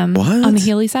my on the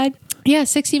Healy side. Yeah,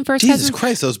 16 first Jesus cousins.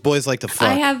 Christ, those boys like to fuck.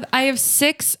 I have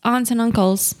 6 aunts and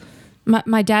uncles.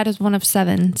 My dad is one of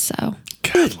 7, so.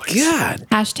 Good God.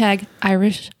 Hashtag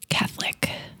Irish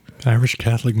Catholic. Irish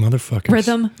Catholic motherfuckers.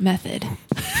 Rhythm method.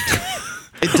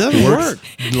 It doesn't work.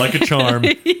 Like a charm.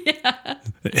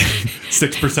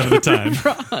 6% of the time.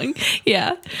 Wrong.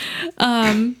 Yeah.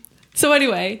 So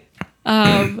anyway.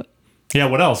 Yeah,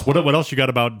 what else? What else you got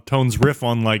about Tone's riff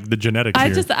on like the genetics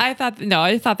here? I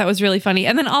thought that was really funny.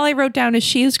 And then all I wrote down is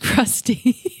she is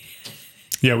crusty.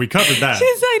 Yeah, we covered that. Jeez,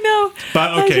 I know.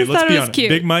 But I okay, just let's thought be it was honest. cute.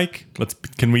 Big Mike,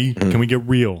 can we get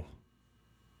real?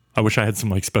 I wish I had some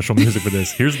like special music for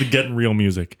this. Here's the getting real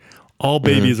music. All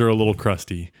babies are a little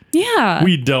crusty. Yeah.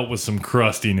 We dealt with some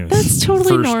crustiness. That's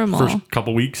totally normal. First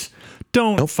couple weeks.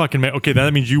 Don't fucking make. Okay,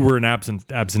 that means you were an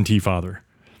absentee father.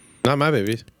 Not my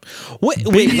babies. Wait,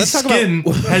 Baby's let's talk skin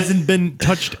about. hasn't been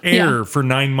touched air Yeah. for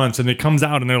 9 months, and it comes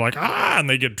out, and they're like, and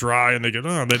they get dry, and they get,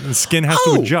 the skin has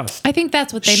to adjust. I think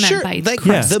that's what they Sure, meant by like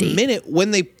crusty. the minute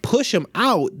when they push them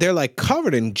out, they're like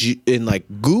covered in like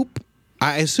goop.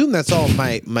 I assume that's all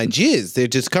my jizz. They're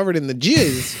just covered in the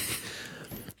jizz.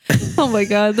 Oh my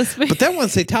God. But then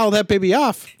once they towel that baby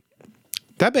off,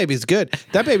 that baby's good.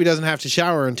 That baby doesn't have to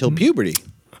shower until puberty.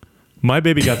 My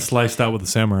baby got sliced out with a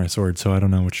samurai sword, so I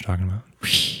don't know what you're talking about.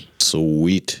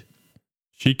 Sweet.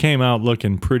 She came out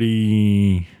looking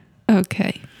pretty.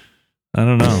 Okay. I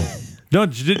don't know. No,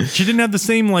 she didn't have the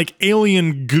same like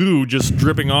alien goo just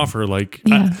dripping off her, like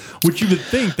which you would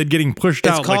think that getting pushed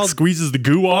out like squeezes the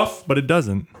goo off, but it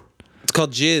doesn't. It's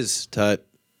called jizz, Tut.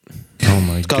 Oh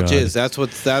my It's called jizz.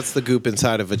 That's the goop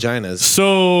inside of vaginas.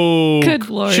 So Good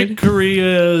Lord. Chick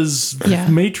Corea's Yeah.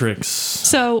 Matrix.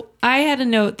 So I had a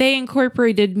note. They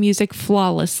incorporated music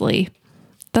flawlessly.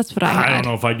 That's what I had. I don't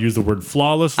know if I'd use the word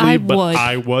flawlessly, I but would.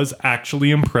 I was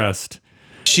actually impressed.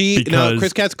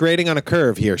 Chris Cat's grading on a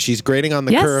curve here. She's grading on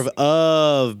the Yes. curve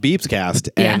of Beeps Cast,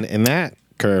 and in that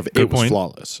curve, it was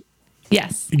flawless.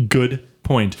 Yes. Good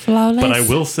point. Flawless. But I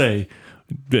will say,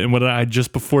 when I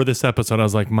just before this episode, I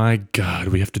was like, my God,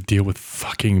 we have to deal with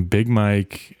fucking Big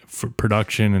Mike for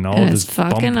production and all And of his this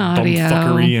fucking audio.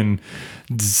 fuckery and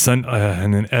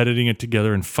then editing it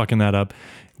together and fucking that up.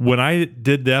 When I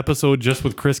did the episode just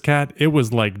with Chris Cat, it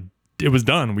was like, it was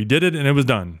done. We did it and it was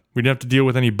done. We didn't have to deal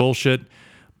with any bullshit,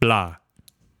 blah.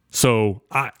 So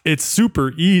it's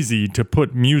super easy to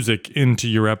put music into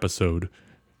your episode.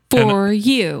 For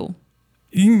you.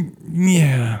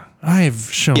 Yeah,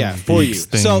 I've shown For you. these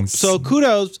things. So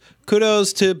kudos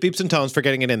to Beeps and Tones for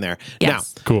getting it in there.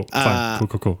 Yes. Cool. Fine.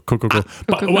 Cool.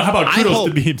 But how about kudos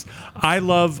to Beeps?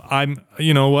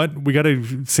 You know what? We got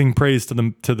to sing praise to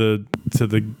the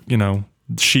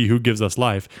she who gives us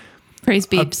life. Praise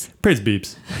Beeps. Praise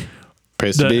Beeps.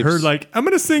 Praise to Beeps. Her like, I'm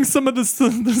gonna sing some of the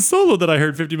solo that I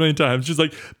heard 50 million times. She's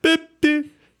like, beep,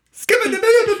 beep.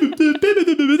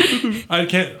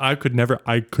 I could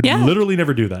literally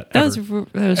never do that. That ever.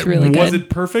 was really good. Was it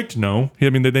perfect? No. I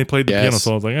mean, they played the piano,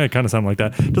 so I was like, it kind of sounded like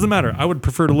that. Doesn't matter. I would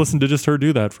prefer to listen to just her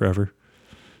do that forever.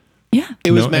 Yeah.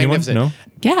 It was Anyone? magnificent. No?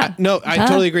 Yeah. No, I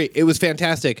totally agree. It was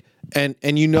fantastic. And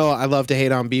I love to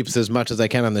hate on Beeps as much as I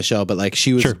can on the show, but like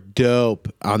she was dope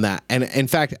on that. And in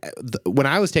fact, when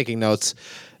I was taking notes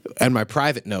and my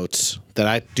private notes that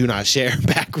I do not share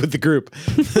back with the group,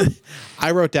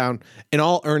 I wrote down, in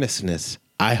all earnestness,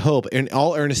 I hope, in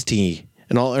all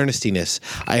earnestiness,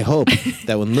 I hope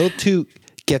that when Lil Toot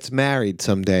gets married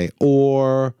someday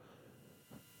or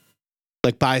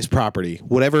like buys property,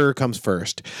 whatever comes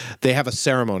first, they have a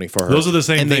ceremony for her. Those are the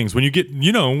same things. When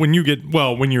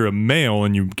you're a male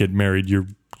and you get married,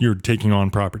 you're taking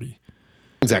on property.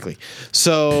 Exactly.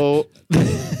 So,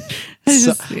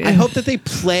 I hope that they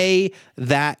play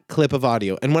that clip of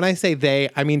audio. And when I say they,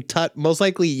 I mean Tut, most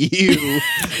likely you.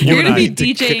 You're going to be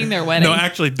DJing their wedding. No,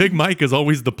 actually, Big Mike is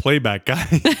always the playback guy.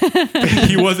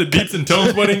 He was at Beeps and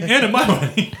Tone's wedding and at my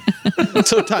wedding.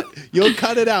 So Tut, you'll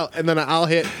cut it out, and then I'll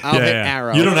hit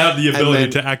arrow. You don't have the ability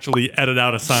to actually edit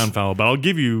out a sound file, but I'll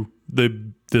give you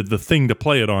the thing to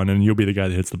play it on, and you'll be the guy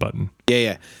that hits the button.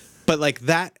 Yeah. But like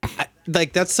that,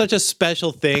 like that's such a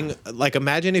special thing. Like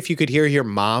imagine if you could hear your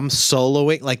mom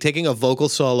soloing, like taking a vocal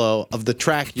solo of the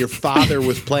track your father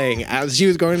was playing as she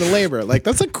was going to labor. Like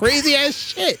that's a crazy ass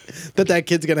shit that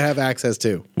kid's gonna have access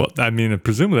to. Well, I mean,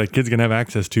 presumably that kid's gonna have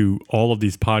access to all of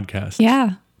these podcasts.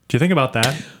 Yeah. Do you think about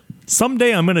that?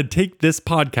 Someday I'm gonna take this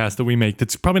podcast that we make.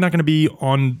 That's probably not gonna be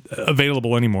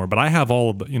available anymore. But I have all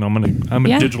of the. I'm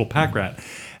a digital pack rat,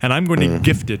 and I'm going to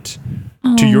gift it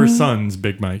to your sons,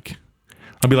 Big Mike.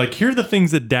 I'll be like, here are the things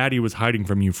that Daddy was hiding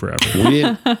from you forever. We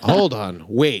didn't. Hold on,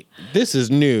 wait. This is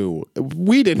new.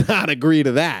 We did not agree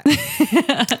to that.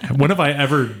 When have I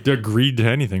ever agreed to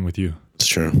anything with you? It's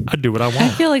true. I do what I I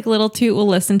want. feel like little Toot will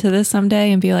listen to this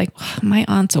someday and be like, "Oh, my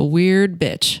aunt's a weird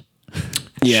bitch.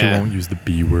 She won't use the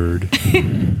B word.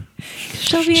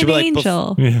 She'll be She'll an be like,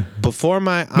 angel." Yeah. Before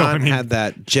my aunt had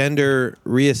that gender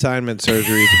reassignment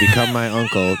surgery to become my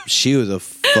uncle, she was a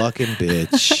fucking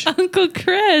bitch. Uncle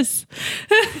Chris.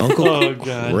 Uncle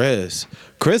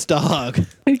Chris Dog.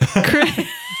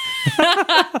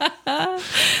 Oh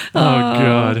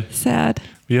God. Sad.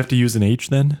 You have to use an H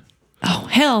then? Oh,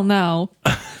 hell no.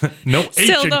 No H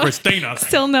Still in no- Christina.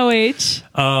 Still no H.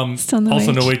 Still no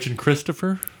Also H. no H in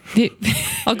Christopher.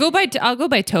 I'll go by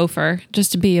Topher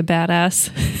just to be a badass.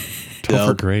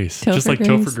 Topher Grace. Just like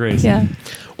Topher Grace. Yeah.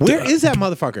 Where is that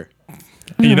motherfucker?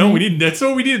 You know, that's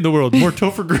what we need in the world. More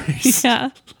Topher Grace. Yeah.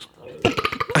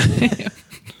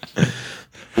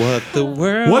 What the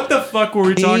world? What the fuck were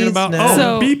we talking about? now. Oh,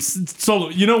 So- Beeps solo.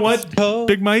 You know what,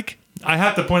 Big Mike? I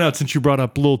have to point out, since you brought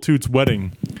up Lil Toot's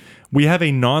wedding, we have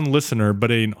a non-listener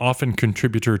but an often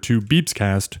contributor to Beeps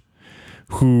Cast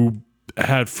who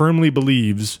firmly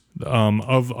believes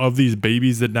of these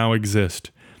babies that now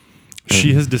exist.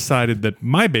 She has decided that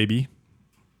my baby,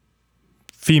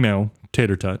 female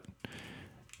Tater Tut,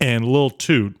 and Lil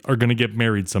Toot are going to get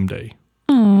married someday,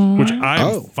 which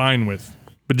I'm fine with.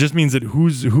 But it just means that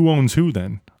who owns who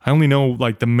then? I only know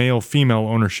like the male-female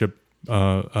ownership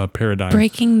paradigm.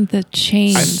 Breaking the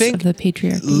chains I think of the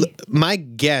patriarchy. my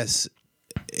guess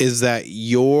is that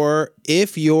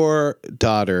if your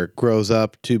daughter grows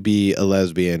up to be a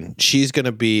lesbian, she's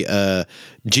gonna be a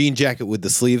jean jacket with the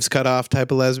sleeves cut off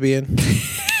type of lesbian.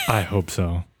 I hope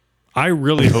so. I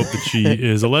really hope that she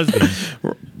is a lesbian.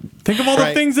 Think of all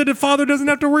the things that a father doesn't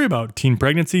have to worry about. Teen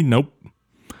pregnancy? Nope.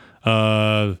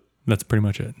 That's pretty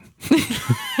much it.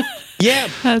 Yeah,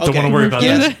 Don't want to worry about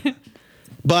that.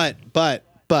 But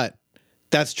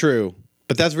that's true.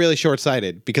 But that's really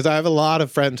short-sighted because I have a lot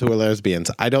of friends who are lesbians.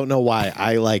 I don't know why.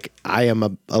 I am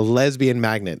a lesbian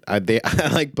magnet. I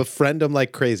like befriend them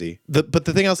like crazy. But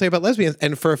the thing I'll say about lesbians,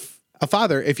 and for a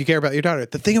father, if you care about your daughter,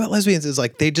 the thing about lesbians is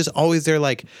like they're just always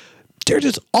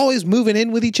moving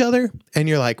in with each other, and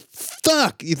you're like,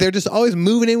 fuck. They're just always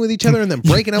moving in with each other and then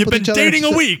breaking up with each other. You've been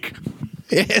dating a week.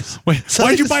 Yes. Wait, So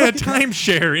why'd it's you just buy a like-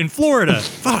 timeshare in Florida?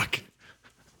 Fuck.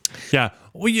 Yeah.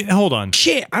 Well, hold on.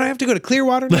 Shit, I don't have to go to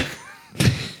Clearwater now?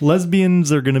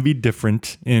 Lesbians are going to be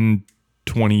different in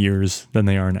 20 years than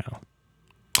they are now.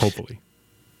 Hopefully.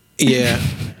 Yeah,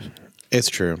 it's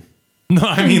true. No,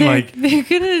 I mean like They're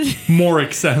gonna. more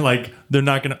excited. Like they're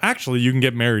not going to. Actually, you can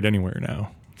get married anywhere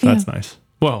now. So that's nice.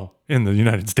 Well, in the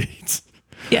United States.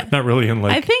 Yeah. Not really in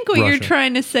like I think what you're Russia.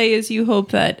 trying to say is you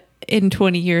hope that in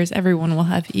 20 years everyone will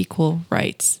have equal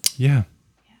rights. Yeah.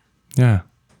 Yeah.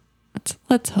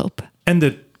 Let's hope. And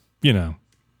that, you know.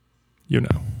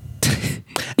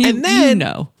 And then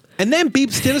know. And then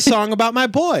Beeps did a song about my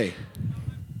boy.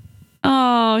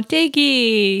 Oh,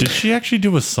 Diggy. Did she actually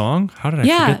do a song? How did I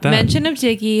Yeah, forget that? mention of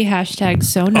Diggy, hashtag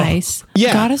so nice.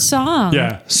 yeah. Got a song.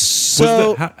 Yeah.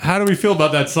 So how do we feel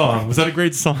about that song? Was that a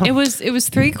great song? It was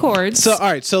 3 chords. all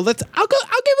right, so I'll give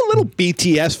a little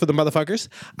BTS for the motherfuckers.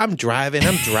 I'm driving,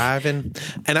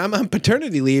 and I'm on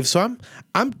paternity leave, so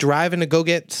I'm driving to go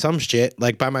get some shit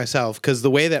like by myself because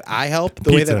the way that I help,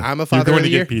 the way Pizza. that I'm a You're father going of to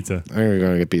the year, get pizza. I'm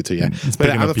going to get pizza. Yeah, but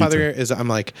Speaking I'm of a father pizza. here is I'm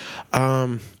like,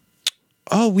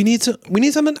 oh, we need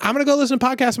something. I'm gonna go listen to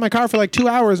podcasts in my car for like 2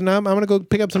 hours, and I'm gonna go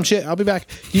pick up some shit. I'll be back.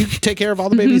 You take care of all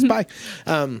the babies. Bye.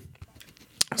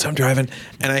 So I'm driving,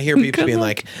 and I hear Beeps being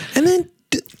like, and then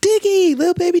Diggy,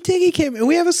 little baby Diggy came, and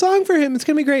we have a song for him. It's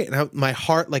gonna be great. And my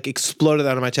heart like exploded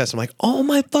out of my chest. I'm like, oh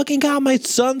my fucking god, my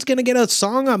son's gonna get a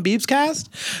song on Beeps Cast.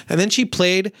 And then she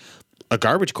played a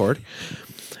garbage chord,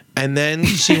 and then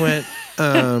she went,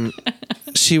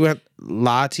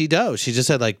 la-ti-do. She just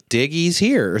said like Diggy's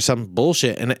here or some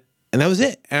bullshit, and that was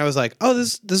it. And I was like, oh,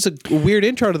 this is a weird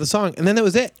intro to the song. And then that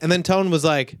was it. And then Tone was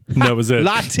like, That was it.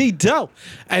 la-ti-do.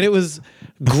 And it was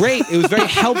great. It was very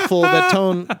helpful that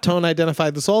Tone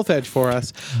identified the solfege for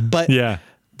us. But Yeah.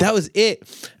 That was it.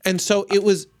 And so it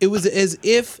was as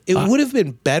if it would have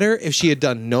been better if she had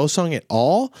done no song at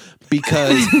all,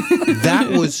 because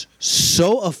that was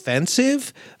so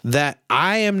offensive that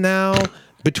I am now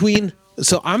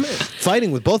I'm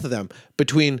fighting with both of them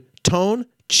between Tone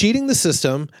cheating the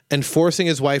system and forcing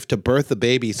his wife to birth the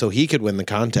baby so he could win the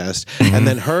contest, and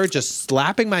then her just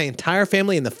slapping my entire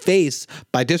family in the face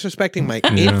by disrespecting my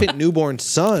infant newborn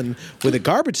son with a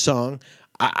garbage song.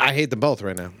 I hate them both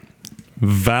right now.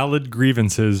 Valid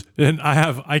grievances, and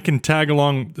I can tag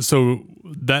along. So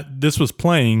that this was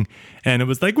playing, and it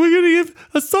was like, we're gonna give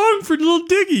a song for little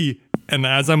Diggy, and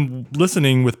as I'm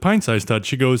listening with Pint Size Tut,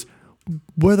 she goes,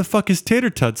 "Where the fuck is Tater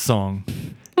Tut's song?"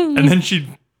 And then she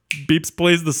beeps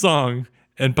plays the song,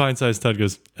 and Pint Size Tut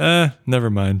goes, never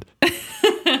mind.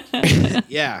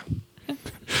 Yeah,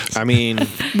 I mean,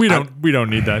 we don't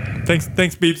need that. Thanks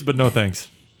beeps, but no thanks.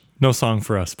 No song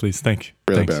for us, please. Thank you.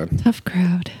 Really Thanks. bad. Tough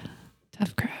crowd.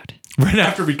 Right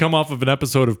after we come off of an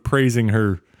episode of praising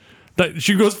her, that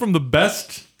she goes from the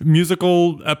best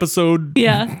musical episode.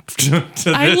 Yeah. to this.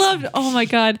 I loved, oh my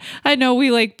God. I know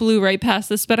we like blew right past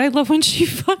this, but I love when she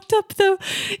fucked up the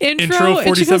intro.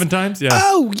 47 times? Yeah.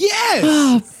 Oh, yes.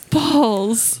 Oh,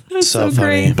 balls. That's so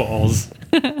funny. great. Balls.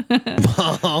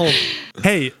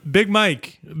 Hey, Big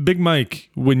Mike,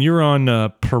 when you're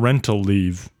on parental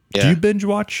leave, do you binge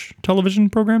watch television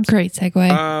programs? Great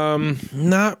segue.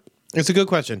 It's a good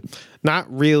question. Not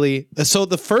really. So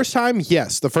the first time,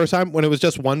 yes. The first time when it was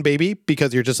just one baby,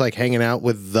 because you're just like hanging out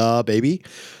with the baby.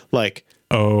 Like,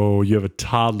 oh, you have a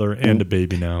toddler and a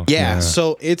baby now. Yeah.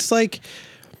 So it's like,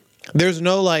 there's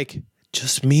no like,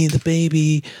 just me, the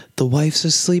baby, the wife's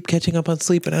asleep, catching up on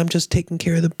sleep, and I'm just taking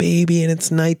care of the baby, and it's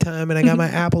nighttime, and I got my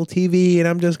Apple TV, and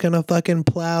I'm just going to fucking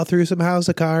plow through some House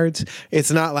of Cards.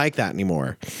 It's not like that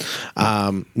anymore.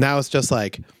 Now it's just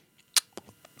like,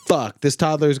 fuck, this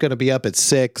toddler's going to be up at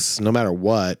 6 no matter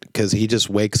what, because he just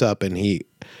wakes up and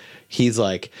he's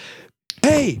like,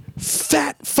 hey,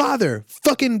 fat father,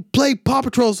 fucking play Paw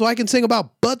Patrol so I can sing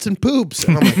about butts and poops.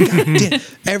 And I'm like, God damn,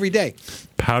 every day.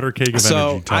 Powder keg of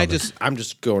so energy. I'm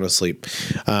just going to sleep.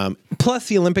 Plus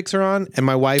the Olympics are on, and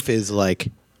my wife is like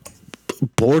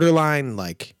borderline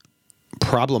like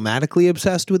problematically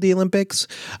obsessed with the Olympics.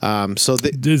 Is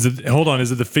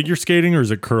it the figure skating or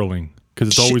is it curling? Because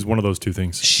it's always one of those two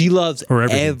things. She loves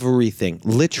everything.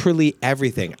 Literally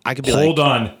everything. I could be Hold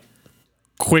on.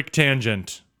 Quick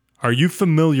tangent. Are you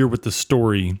familiar with the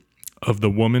story of the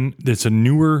woman? It's a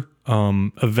newer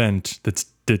event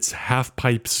that's half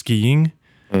pipe skiing.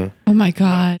 Oh my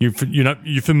God. You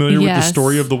familiar with the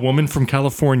story of the woman from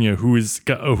California who is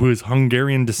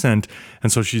Hungarian descent,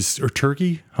 and so she's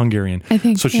Turkey, Hungarian. I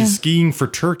think so. She's skiing for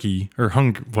Turkey or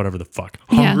whatever the fuck,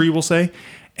 Hungary we'll say,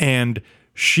 and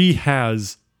she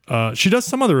has. She does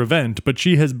some other event, but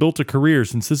she has built a career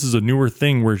since this is a newer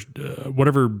thing where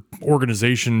whatever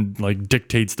organization like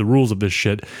dictates the rules of this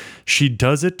shit, she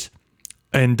does it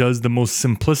and does the most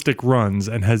simplistic runs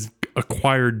and has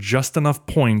acquired just enough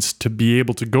points to be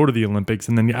able to go to the Olympics,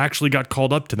 and then actually got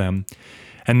called up to them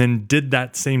and then did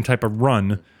that same type of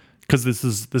run because this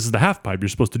is the half pipe. You're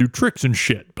supposed to do tricks and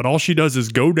shit, but all she does is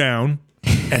go down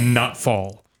and not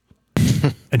fall.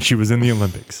 And she was in the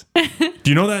Olympics. Do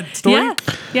you know that story?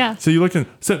 Yeah. So you looked in.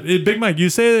 So Big Mike, you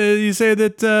say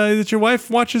that your wife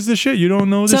watches this shit. You don't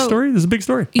know this story? This is a big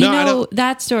story. You know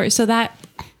that story. So that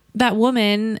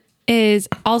woman is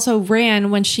also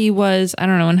ran when she was, I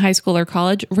don't know, in high school or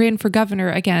college, ran for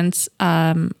governor against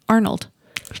Arnold.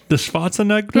 The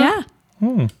Schwarzenegger? Yeah.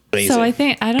 Oh. So I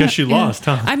don't know. Guess she lost,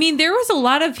 huh? I mean, there was a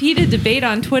lot of heated debate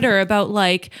on Twitter about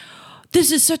like, this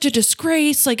is such a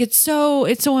disgrace. Like it's so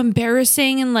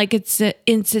embarrassing, and like it's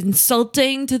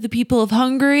insulting to the people of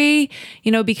Hungary,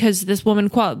 because this woman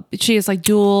she has like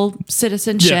dual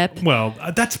citizenship. Yeah, well,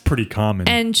 that's pretty common.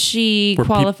 And she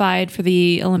qualified for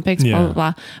the Olympics, blah, blah,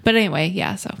 blah. But anyway,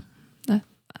 yeah, so.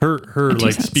 Her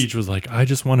like speech was like, I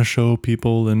just want to show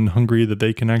people in Hungary that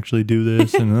they can actually do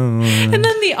this. And and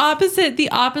then the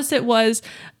opposite was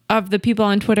of the people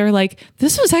on Twitter, like,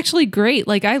 this was actually great.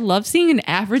 Like, I love seeing an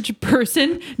average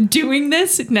person doing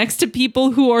this next to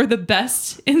people who are the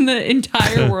best in the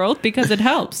entire world because it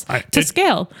helps to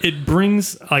scale. It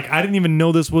brings, like, I didn't even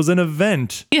know this was an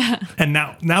event. Yeah. And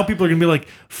now people are going to be like,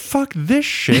 fuck this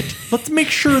shit. Let's make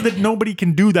sure that nobody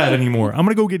can do that anymore. I'm going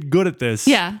to go get good at this.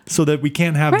 Yeah. So that we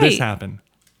can't have this happen.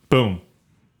 Boom.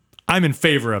 I'm in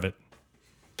favor of it.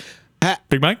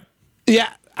 Big Mike? Yeah.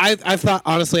 I've thought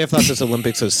this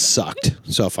Olympics has sucked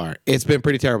so far. It's been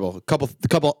pretty terrible. A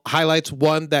couple highlights.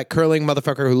 One, that curling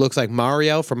motherfucker who looks like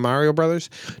Mario from Mario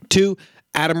Brothers. 2,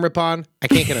 Adam Rippon. I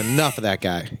can't get enough of that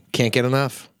guy. Can't get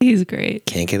enough. He's great.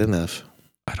 Can't get enough.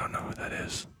 I don't know who that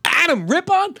is. Adam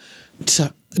Rippon?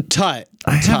 Tut.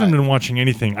 I haven't been watching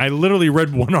anything. I literally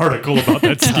read one article about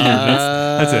that Steve.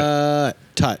 That's it.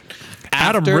 Tut.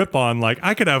 Adam Rippon, like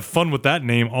I could have fun with that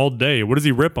name all day. What does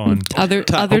he rip on? Other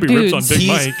Hope he rips on dudes. Big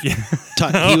Mike.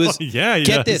 Tut. He was. Yeah, he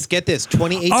Get does. this.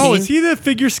 2018. Oh, is he the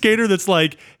figure skater that's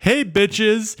like, "Hey,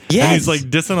 bitches," Yes. and he's like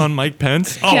dissing on Mike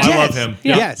Pence? Oh, Yes. I love him.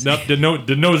 Yeah. Yes. Nope, didn't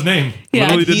know his name. Yeah.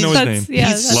 Literally didn't know his That's- name. yeah,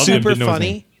 He's that's- Love him, super didn't know his name.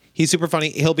 funny. He's super funny.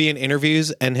 He'll be in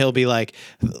interviews and he'll be like,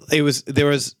 there was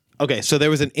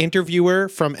an interviewer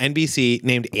from NBC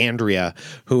named Andrea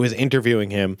who was interviewing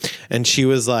him, and she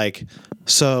was like,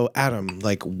 "So Adam,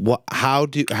 like, how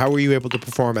were you able to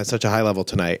perform at such a high level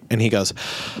tonight?" And he goes,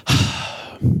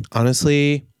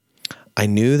 "Honestly, I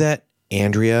knew that."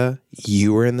 Andrea,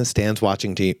 you were in the stands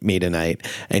watching me tonight,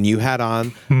 and you had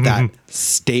on that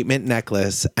statement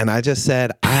necklace, and I just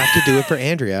said, I have to do it for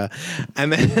Andrea.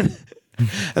 And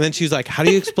then she was like, how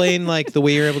do you explain like the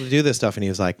way you're able to do this stuff? And he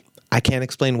was like, I can't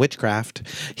explain witchcraft.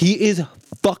 He is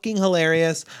fucking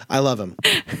hilarious. I love him.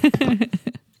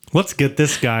 Let's get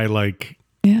this guy like,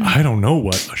 Yeah. I don't know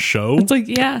what, a show? It's like,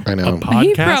 yeah. I know. A podcast?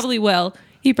 He probably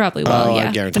will. Oh, yeah.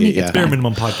 I guarantee When he it, gets yeah. Bare back.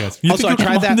 minimum podcast. You Also, think I he'll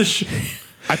tried come on that- the show?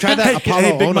 I tried that Hey, Apollo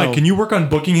hey, Big Ono. Mike, can you work on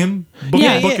booking him? Book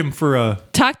Yeah. him for a...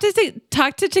 Talk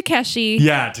to Takeshi.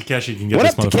 Yeah, Takeshi can get What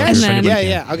this up, motherfucker. Takeshi? if anybody Yeah, can.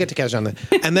 yeah. I'll get Takeshi on it.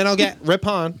 And then I'll get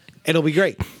Rippon. It'll be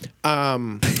great.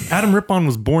 Adam Rippon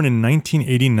was born in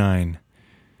 1989.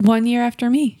 1 year after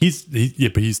me.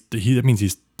 That means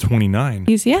he's 29.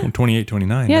 He's, yeah. 28,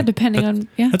 29. Yeah, depending on,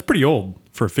 yeah. That's pretty old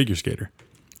for a figure skater.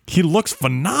 He looks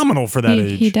phenomenal for that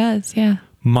age. He does, yeah.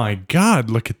 My God,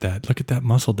 look at that. Look at that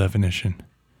muscle definition.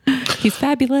 He's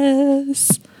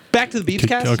fabulous. Back to the Beeps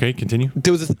cast. Okay, continue.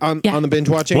 There was on Yeah. the binge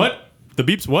watching. What? The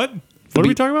beeps what? What are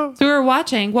we talking about? So we're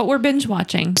watching what we're binge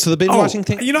watching. So the binge watching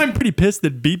thing. You know, I'm pretty pissed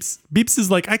that Beeps is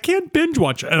like, I can't binge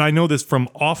watch. And I know this from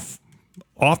off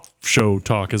show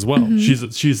talk as well. Mm-hmm.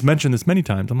 She's mentioned this many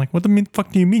times. I'm like, what the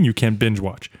fuck do you mean you can't binge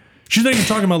watch? She's not even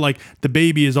talking about like the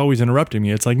baby is always interrupting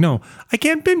me. It's like, no, I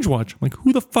can't binge watch. I'm like,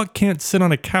 who the fuck can't sit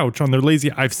on a couch on their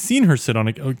lazy? I've seen her sit on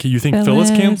a. Okay, you think Phyllis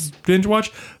can't binge watch?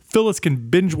 Phyllis can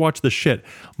binge watch the shit.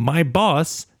 My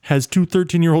boss has two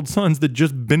 13-year-old sons that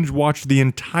just binge watched the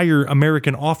entire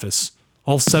American Office,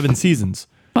 all 7 seasons.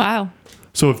 Wow.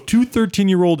 So if two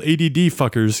 13-year-old ADD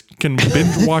fuckers can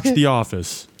binge watch The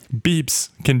Office, Beeps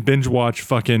can binge watch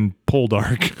fucking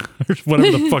Poldark or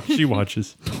whatever the fuck she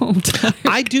watches.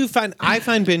 I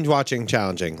find binge watching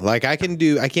challenging. Like I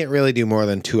can't really do more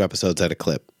than 2 episodes at a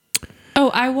clip. Oh,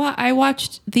 I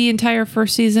watched the entire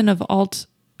first season of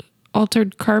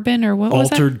Altered Carbon, or what was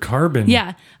that? Altered Carbon.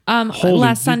 Yeah. Holy-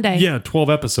 last Sunday. Yeah, 12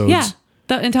 episodes. Yeah.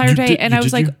 The entire You day. did- And you I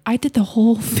was did like, you- I did the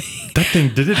whole thing. That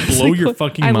thing, did it blow Like, your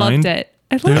fucking I mind? loved it.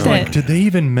 I They're loved like, it. did they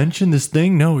even mention this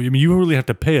thing? No, I mean, you really have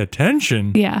to pay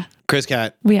attention. Yeah. Chris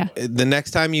Cat. Yeah. The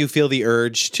next time you feel the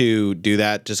urge to do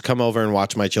that, just come over and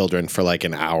watch my children for like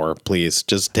an hour, please.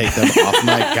 Just take them off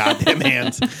my goddamn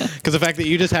hands. Because the fact that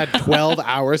you just had 12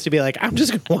 hours to be like, I'm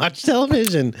just going to watch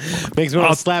television makes me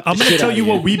want to slap the I'm going shit to tell out you of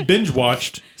what we binge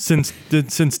watched since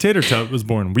Tater Tot was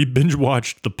born. We binge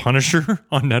watched The Punisher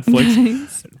on Netflix.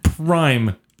 Nice.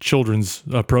 Prime children's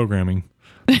programming.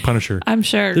 Punisher. I'm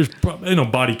sure. There's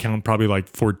body count probably like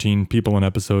 14 people an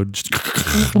episode. Just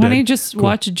Why don't dead. you just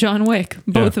watch John Wick?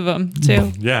 Both of them,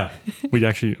 too. Yeah, we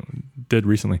actually did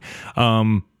recently.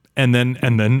 And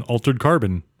then Altered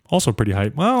Carbon, also pretty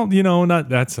hype. Well, not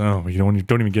that's you don't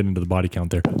even get into the body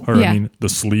count there, or Yeah. I mean the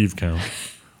sleeve count.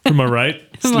 Am I right?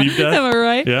 Sleeve death. Am I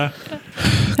right? Yeah.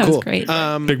 That Cool. was great.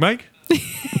 Big Mike.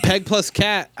 Peg plus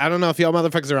Cat. I don't know if y'all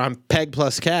motherfuckers are on Peg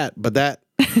plus Cat, but that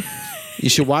you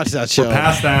should watch that show.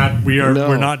 Past that, No.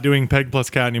 we're not doing Peg plus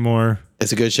Cat anymore.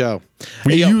 It's a good show.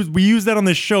 We Hey, yo, use that on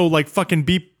this show like fucking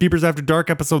Beepers After Dark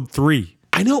episode 3.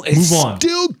 I know it's Move on.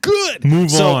 still good.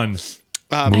 Move So, on. Move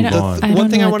on. I don't One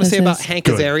thing know I what want to say this about is. Hank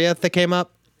Good. Azaria that came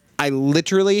up, I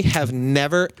literally have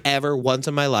never, ever once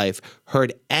in my life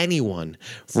heard anyone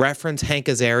reference Hank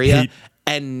Azaria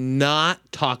and not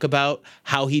talk about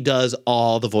how he does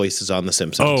all the voices on The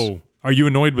Simpsons. Oh, are you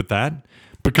annoyed with that?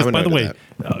 Because I'm by the way,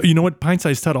 annoyed you know what? Pint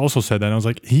Size Ted also said that. And I was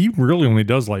like, he really only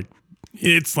does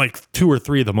it's like 2 or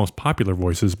 3 of the most popular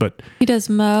voices, but He does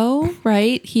Mo,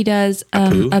 right? He does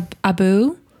Abu.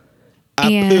 Apu,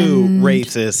 and-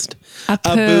 racist. Apu.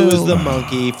 Apu is the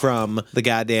monkey from the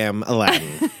goddamn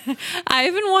Aladdin. I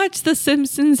haven't watched The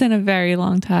Simpsons in a very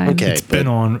long time. Okay, it's been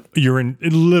on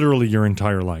literally your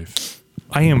entire life.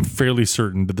 I am fairly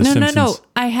certain that The No, Simpsons. no.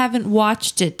 I haven't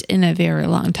watched it in a very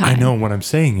long time. I know what I'm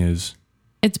saying is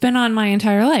It's been on my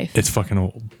entire life. it's fucking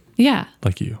old, Yeah.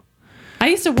 like you. I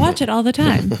used to watch it all the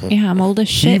time. Yeah, I'm old as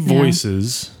He shit now.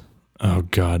 voices. Oh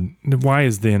God, why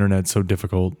is the internet so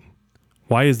difficult?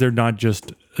 Why is there not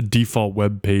just a default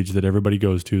web page that everybody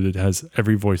goes to that has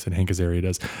every voice that Hank Azaria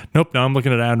does? Nope. Now I'm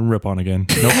looking at Adam Rippon again.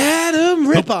 Nope. Adam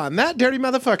Rippon, that dirty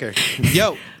motherfucker.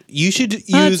 Yo, you should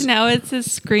use. Now it's a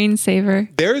screensaver.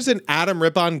 There's an Adam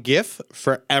Rippon GIF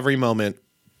for every moment.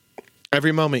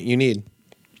 Every moment you need.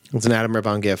 It's an Adam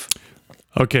Rippon GIF.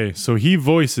 Okay, so he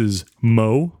voices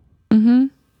Mo. Mm-hmm.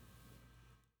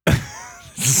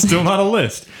 Still not a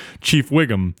list. Chief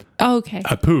Wiggum. Oh, okay.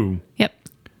 Apu. Yep.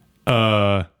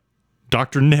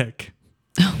 Dr. Nick.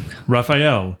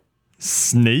 Raphael.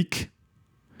 Snake.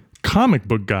 Comic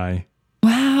book guy.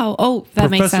 Wow. Oh, that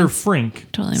makes Professor sense. Frink.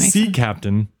 Totally makes Sea sense.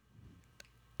 Captain.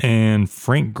 And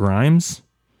Frank Grimes.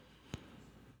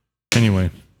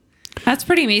 Anyway. That's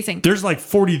pretty amazing. There's like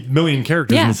 40 million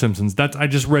characters in Yeah. The Simpsons. I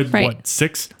just read, Right. what,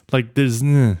 6? Like,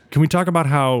 can we talk about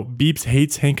how Beeps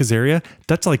hates Hank Azaria?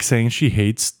 That's like saying she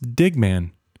hates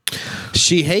Digman.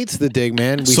 She hates the Dig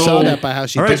Man. We saw that by how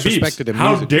she all right, disrespected Beeps, him. how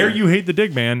musically. dare you hate the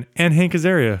Digman and Hank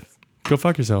Azaria? Go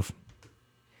fuck yourself.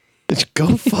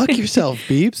 Go fuck yourself,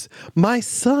 Beeps. My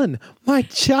son, my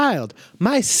child,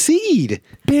 my seed.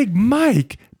 Big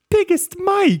Mike, biggest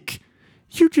Mike.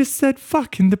 You just said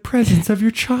fuck in the presence of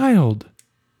your child.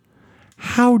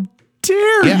 How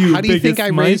dare Yeah, you? how do you think biggest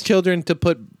I Mike? raise children to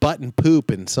put butt and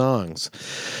poop in songs?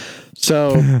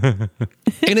 So,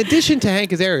 in addition to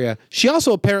Hank Azaria, she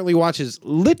also apparently watches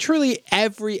literally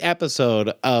every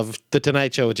episode of The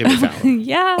Tonight Show with Jimmy Fallon.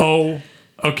 Yeah. Oh,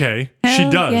 okay. She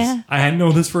Hell does. yeah. I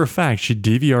know this for a fact. She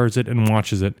DVRs it and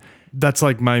watches it. That's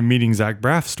like my meeting Zach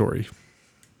Braff story.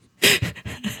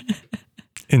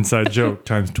 Inside joke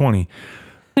times 20.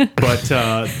 But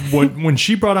when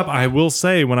she brought up, I will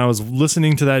say, when I was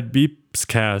listening to that Beeps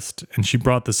cast and she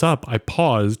brought this up, I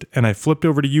paused and I flipped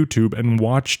over to YouTube and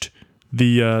watched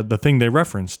the thing they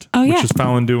referenced, Oh, which yeah. is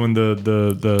Fallon doing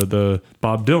the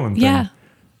Bob Dylan thing. Yeah.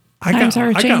 I Times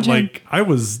are changing. I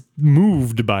was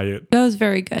moved by it. That was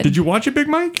very good. Did you watch it, Big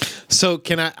Mike? So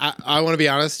can I want to be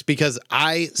honest, because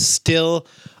I still,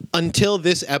 until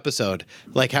this episode,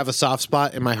 like have a soft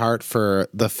spot in my heart for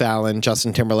the Fallon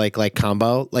Justin Timberlake like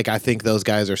combo. Like I think those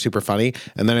guys are super funny.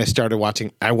 And then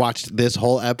I watched this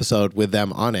whole episode with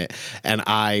them on it, and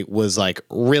I was like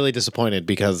really disappointed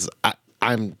because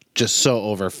I'm just so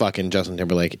over fucking Justin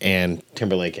Timberlake and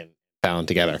Fallon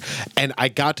together. And I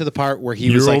got to the part where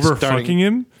he was You're like over starting. fucking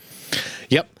him?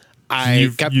 Yep.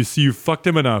 You fucked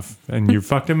him enough, and you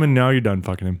fucked him, and now you're done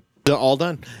fucking him. They're all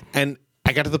done. And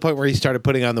I got to the point where he started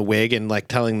putting on the wig and like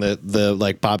telling the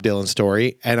like Bob Dylan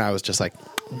story, and I was just like,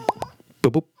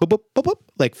 boop, boop, boop, boop, boop, boop.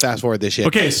 Like fast forward this shit.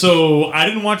 Okay, so I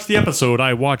didn't watch the episode.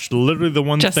 I watched literally the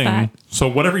one Just thing. that. So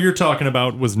whatever you're talking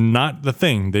about was not the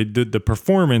thing. They did the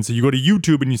performance. You go to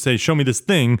YouTube and you say, "Show me this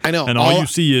thing." I know. and all you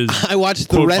see is I watched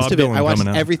the quote, rest Bob of it. Dylan I watched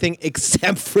coming out. everything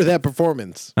except for that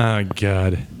performance. Oh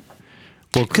God.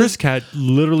 Well, Chris Cat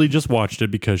literally just watched it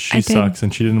because she I did. sucks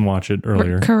and she didn't watch it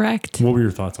earlier. Correct. What were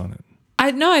your thoughts on it?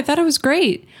 I thought it was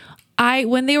great.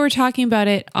 When they were talking about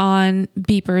it on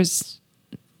Beeps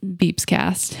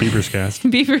cast. Beaver's Cast.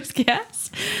 Beaver's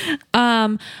cast.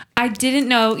 I didn't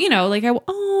know,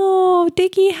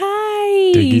 Diggy,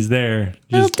 hi. Diggy's there.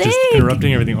 Little Just Dig.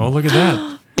 interrupting everything. Oh, look at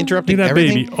that. Interrupting Look at that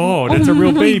everything. baby. Oh, that's a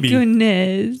real my baby.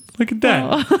 Goodness. Look at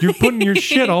that. You're putting your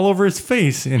shit all over his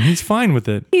face and he's fine with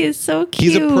it. He is so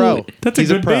cute. He's a pro. That's a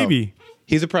He's good pro. baby.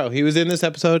 He's a pro. He was in this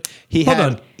episode. He Hold had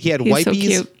on. He's so wipes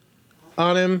cute.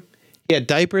 on him. He had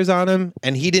diapers on him,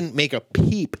 and he didn't make a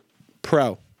peep.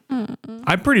 Pro.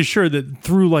 I'm pretty sure that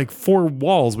through like 4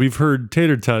 walls, we've heard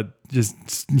Tater Tut just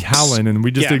howling and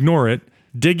we just Yeah. ignore it.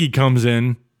 Diggy comes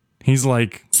in. He's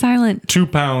like Silent. 2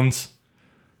 pounds,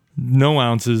 no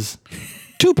ounces.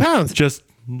 2 pounds. Just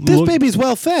This look- baby's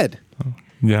well fed.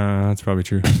 Yeah, that's probably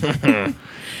true.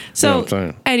 So I'm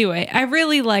saying. anyway, I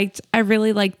really liked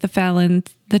the Fallon.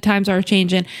 The times are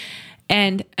changing,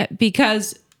 and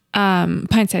because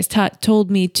Pint Size Tut told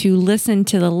me to listen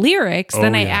to the lyrics,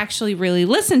 then I yeah. actually really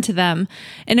listened to them,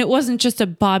 and it wasn't just a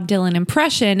Bob Dylan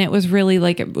impression. It was really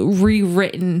like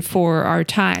rewritten for our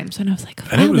times, and I was like,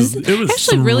 And wow, it was this is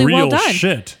actually some really well real done.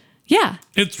 shit. Yeah,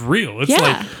 It's real. It's yeah.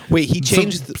 like Wait, he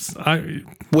changed.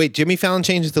 Wait, Jimmy Fallon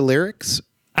changed the lyrics?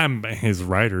 his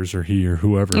writers or he or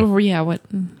whoever. Oh, yeah. What?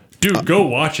 Dude, go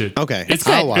watch it. Okay, It's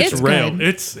good. I'll watch It's it. real. good.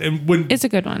 It's and when It's a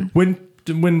good one.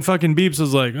 when fucking Beeps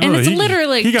was like, And it's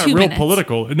literally he got 2 real minutes.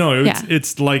 political. No, Yeah.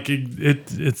 it's like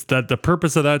it's that the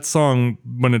purpose of that song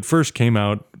when it first came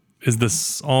out is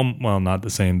this not the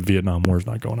same. The Vietnam War's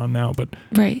not going on now, but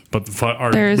Right.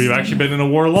 There's we've actually been in a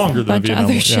war longer than bunch of Vietnam.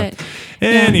 other War. shit. Yeah.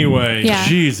 Anyway, Yeah.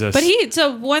 Jesus. But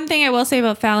so one thing I will say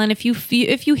about Fallon, if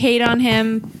you hate on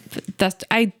him,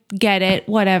 I get it,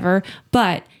 whatever.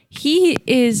 But he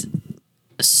is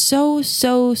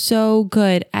so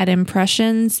good at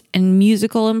impressions and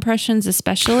musical impressions,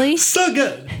 especially. So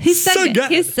good. He's so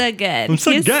good. He's so good. I'm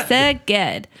so He's good. so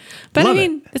good. But Love I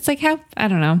mean, it's like I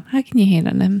don't know. How can you hate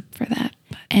on him for that?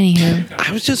 But anywho,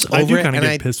 I was just I over do it, kind of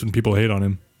and get pissed when people hate on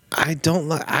him. I don't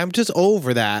like. I'm just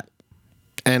over that,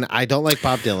 and I don't like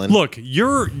Bob Dylan. Look,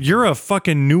 you're a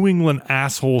fucking New England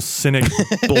asshole, cynic,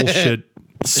 bullshit,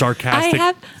 sarcastic.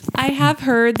 I have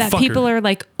heard that fucker. people are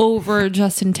like over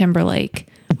Justin Timberlake,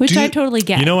 which I totally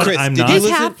get. You know what? Chris, I'm did not. you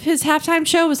listen- His halftime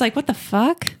show was like, what the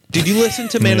fuck? Did you listen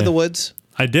to Man of the Woods?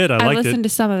 I did. I I liked listened it. to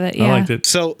some of it. Yeah, I liked it.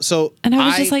 So and I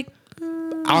was just like,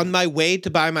 on my way to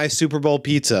buy my Super Bowl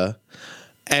pizza,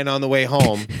 and on the way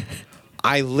home,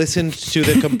 I listened to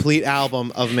the complete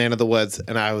album of Man of the Woods,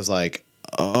 and I was like,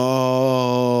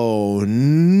 oh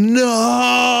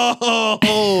no,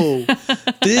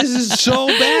 this is so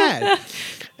bad.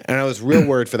 And I was real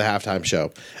worried for the halftime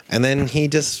show. And then he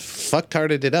just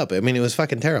fucktarded it up. I mean, it was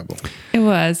fucking terrible. it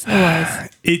was.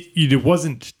 It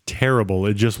wasn't terrible.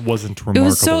 It just wasn't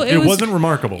remarkable. It wasn't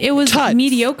remarkable. It was Tut.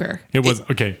 mediocre. It was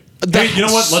okay. Hey, you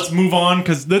know what? Let's move on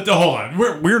because hold on.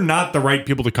 We're not the right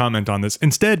people to comment on this.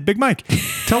 Instead, Big Mike,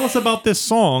 tell us about this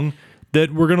song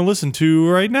that we're gonna listen to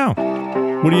right now.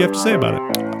 What do you have to say about it?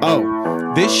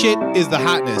 Oh, this shit is the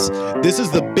hotness. This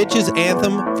is the bitches'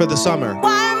 anthem for the summer.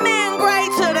 Why men great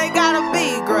till they gotta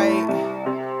be great?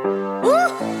 Woo.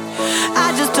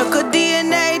 I just took a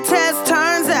DNA test,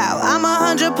 turns out I'm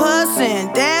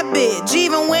 100% that bitch.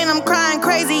 Even when I'm crying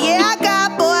crazy, yeah, I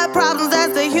got boy problems,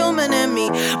 that's the human in me.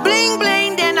 Bling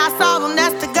bling, then I solve them,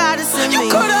 that's the goddess in me.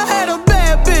 You could've had a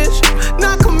bad bitch,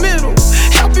 not committal.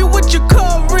 Help you with your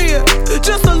career,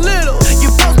 just a little. You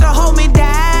supposed to hold me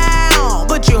down,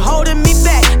 but you holding me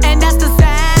back, and that's the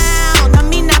sound of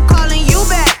me not calling you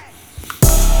back.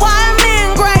 Why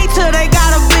men great till they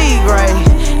gotta be great?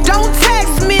 Don't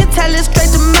text me, tell it straight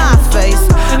to my face.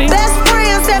 Best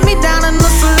friend set me down in the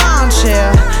salon chair.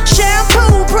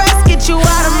 Shampoo press, get you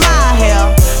out of my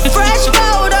hair. Fresh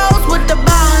photos with the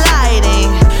bomb lighting.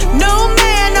 New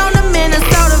man on the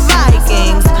Minnesota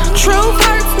Vikings. True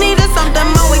first needed something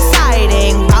more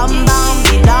exciting. Bum bum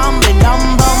be dum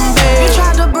bum babe. You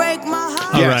tried to break my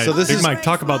heart. All Yeah, right, so this Big is- Mike.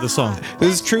 Talk about this song.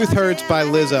 This is Truth Hurts by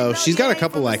Lizzo. She's got a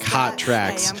couple like hot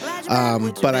tracks.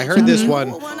 But I heard this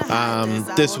one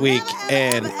this week,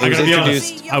 and it I was gotta be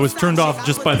introduced. honest. I was turned off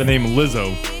just by the name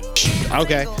Lizzo,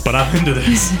 Okay. but I'm into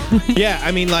this. Yeah,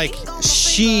 I mean, like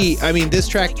this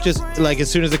track just like as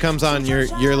soon as it comes on,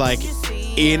 you're like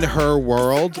in her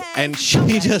world, and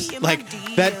she just like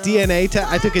that DNA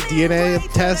test. I took a DNA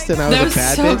test, and I was That a was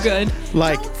bad so bitch. good.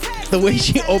 Like the way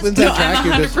she opens No, that track, I'm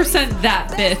you're just 100% that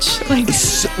bitch. Like,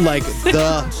 like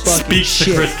the fucking Speaks to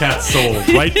shit. Chris Cat's soul,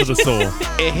 right to the soul.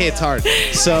 It hits hard.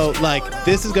 So like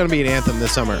this is gonna be an anthem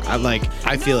this summer.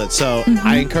 I feel it. So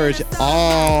I encourage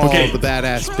all Okay. the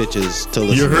badass bitches to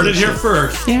listen. You to heard it this here shit.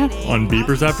 first. Yeah. On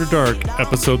Beepers After Dark,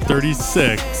 episode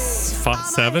 36,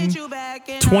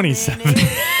 27.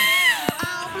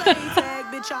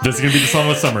 This is gonna be the song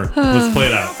of the summer. Let's play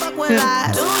it out.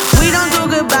 We don't do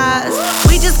goodbyes,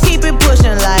 we just keep it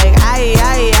pushing like aye,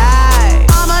 aye, aye.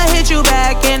 I'ma hit you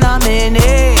back and I'm in it. I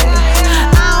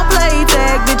don't play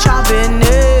tag, bitch, I've been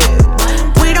it.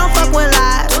 We don't fuck with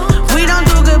lies, we don't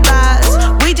do goodbyes,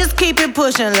 we just keep it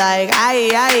pushing like aye,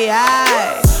 aye,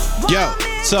 aye. Yo,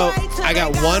 so I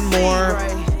got one more.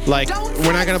 Like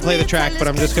we're not gonna play the track, but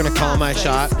I'm just gonna call my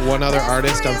shot. One other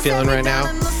artist I'm feeling right now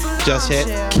just hit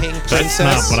King That's Princess.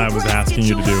 not what I was asking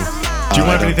you to do. Do you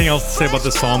have anything else to say about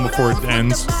this song before it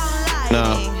ends?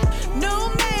 No.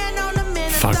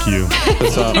 Fuck you.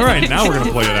 What's up? All right, now we're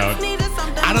gonna play it out.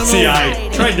 I don't know. See, I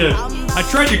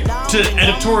tried to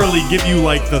editorially give you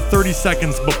like the 30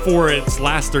 seconds before its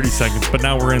last 30 seconds, but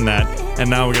now we're in that, and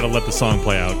now we gotta let the song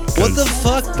play out. 'cause What the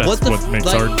fuck? That's What the what makes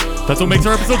like- that's what makes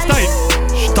our episodes tight.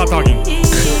 Stop talking.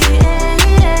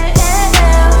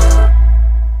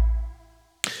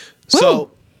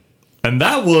 So And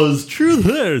that was Truth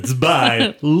Hurts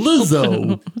by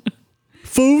Lizzo.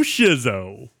 Faux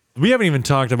shizzo. We haven't even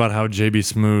talked about how JB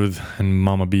Smooth and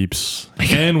Mama Beeps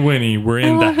and Winnie were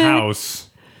in the love it. house.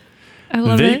 I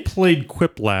love They it. played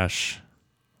Quiplash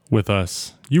with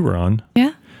us. You were on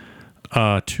Yeah.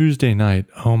 Tuesday night.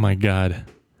 Oh my God.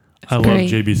 I love great.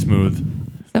 JB Smooth.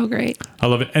 So great. I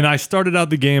love it. And I started out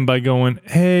the game by going,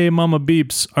 "Hey, Mama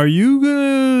Beeps, are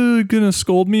you gonna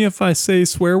scold me if I say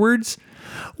swear words?"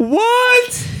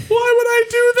 What? Why would I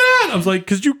do that? I was like,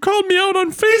 "Because you called me out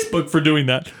on Facebook for doing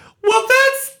that." Well,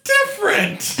 that's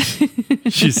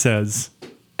different, she says.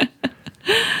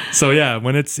 So yeah,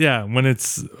 when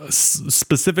it's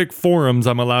specific forums,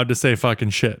 I'm allowed to say fucking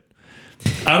shit.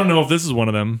 I don't know if this is one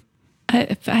of them.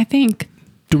 I think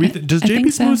Does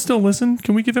JB Smooth still listen?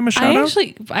 Can we give him a shout out?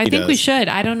 I think we should.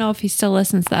 I don't know if he still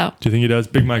listens though. Do you think he does?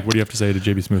 Big Mike, what do you have to say to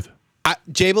JB Smooth?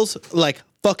 Jabel's like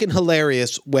fucking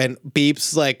hilarious when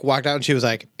Beeps like walked out and she was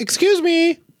like, excuse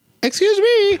me,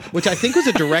 which I think was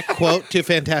a direct quote to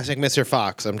Fantastic Mr.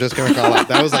 Fox. I'm just going to call out.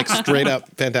 That was like straight up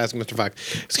Fantastic Mr.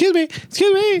 Fox. Excuse me.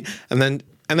 And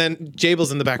then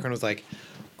Jabel's in the background was like,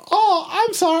 oh,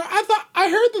 I'm sorry. I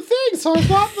heard the thing, so I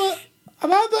thought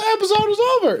the episode was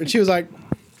over. And she was like,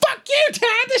 fuck you,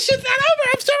 Tad. This shit's not over.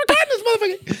 I'm still recording this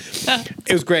motherfucker.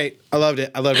 It was great. I loved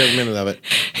it. I loved every minute of it.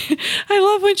 I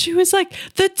love when she was like,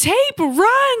 the tape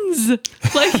runs.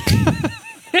 Like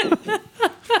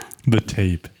the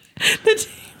tape.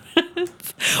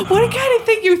 What kind of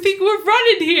thing you think we're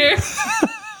running here?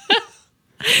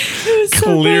 It was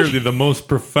clearly the most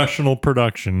professional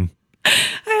production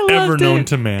ever known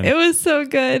to man. It was so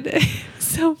good.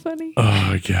 So funny. Oh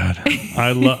my god.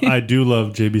 I do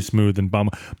love JB Smooth and Bama.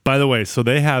 By the way, so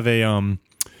they have a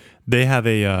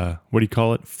what do you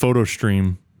call it? Photo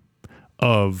stream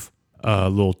of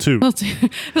Lil Toot.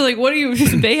 Like, what do you?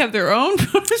 They have their own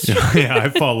photo stream. Yeah, I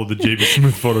follow the JB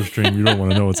Smooth photo stream. You don't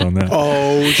want to know what's on that.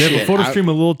 Oh shit! They have a photo stream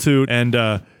of Lil Toot, and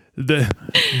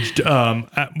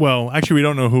well, actually, we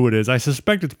don't know who it is. I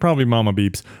suspect it's probably Mama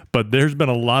Beeps, but there's been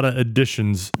a lot of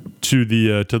additions to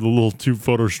the Lil Toot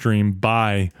photo stream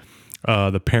by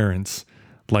the parents.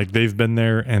 Like they've been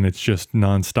there, and it's just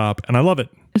nonstop, and I love it.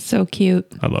 It's so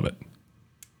cute. I love it.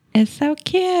 It's so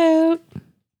cute.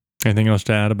 Anything else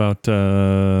to add about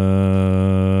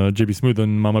JB Smooth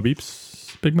and Mama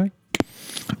Beeps, Big Mike?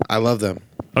 I love them.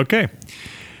 Okay.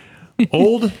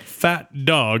 Old fat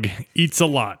dog eats a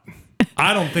lot.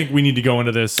 I don't think we need to go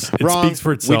into this. It Wrong. speaks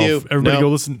for itself. We do. Everybody go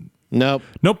listen. Nope.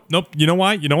 You know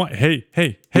why? Hey.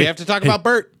 We have to talk about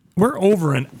Bert. We're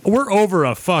over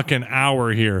a fucking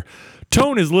hour here.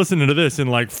 Tone is listening to this in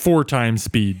like 4 times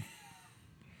speed.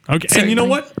 Okay. Certainly. And you know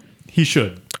what? He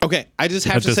should. Okay, I just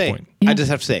have to say,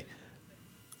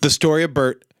 the story of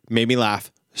Bert made me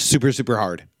laugh super, super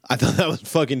hard. I thought that was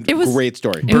fucking great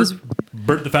story.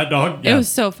 Bert the fat dog? Yeah. It was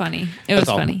so funny. It was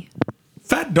funny.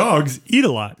 Fat dogs eat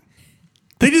a lot.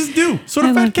 They just do. So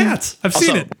do fat cats. I've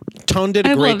seen it. Tone did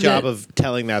a great job of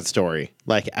telling that story.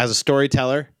 Like, as a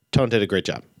storyteller, Tone did a great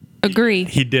job. Agree.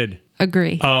 He did.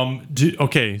 Agree.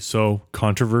 Okay, so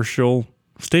controversial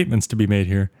statements to be made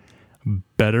here.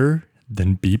 Better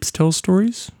than Beeps tell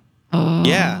stories? Oh.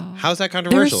 Yeah. How's that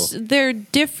controversial? They're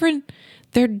different.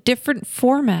 They're different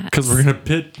formats. Because we're going to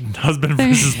pit husband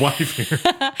versus wife here.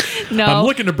 No. I'm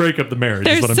looking to break up the marriage,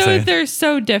 is what I'm saying. They're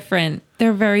so different.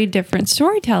 They're very different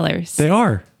storytellers. They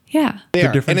are. Yeah. They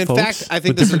are. Different and in folks fact, I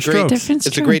think this is great. It's a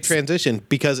great strokes. transition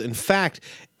because, in fact,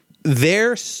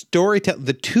 their storytelling,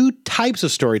 the two types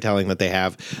of storytelling that they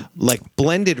have, like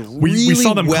blended really we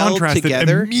saw them well contrasted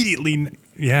together immediately.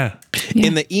 Yeah.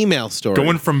 In the email story.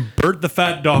 Going from Bert the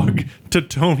fat dog to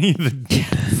Tony the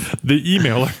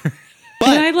emailer. But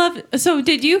and I love. So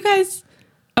did you guys?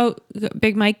 Oh,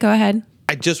 Big Mike, go ahead.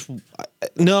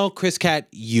 No, Chris Cat,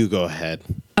 you go ahead.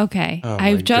 Okay. Oh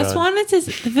I just wanted to,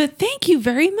 but thank you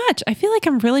very much. I feel like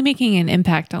I'm really making an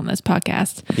impact on this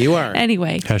podcast. You are.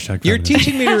 Anyway. Hashtag You're feminism.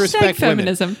 teaching me to respect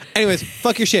feminism. women. Anyways,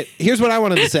 fuck your shit. Here's what I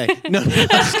wanted to say. No, I'm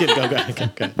just kidding.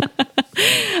 Go.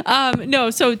 No,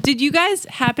 so did you guys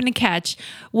happen to catch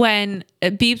when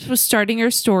Beeps was starting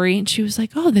her story and she was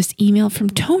like, oh, this email from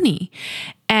Tony.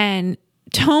 And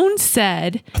Tone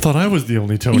said, I thought I was the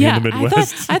only Tony in the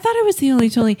Midwest. I thought I was the only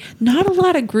Tony. Not a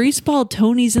lot of greaseball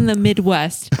Tonys in the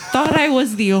Midwest. Thought I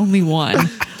was the only one.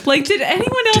 Like, did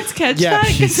anyone else catch that?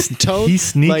 He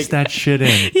sneaks that shit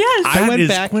in. Yes. That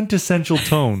is quintessential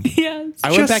Tone. Yes.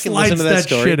 I went back and listened to that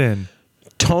story. Shit in.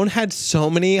 Tone had so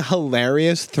many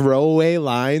hilarious throwaway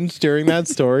lines during that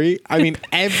story. I mean,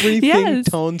 everything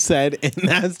Tone said in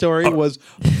that story was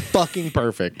fucking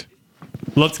perfect.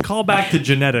 Let's call back to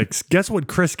genetics. Guess what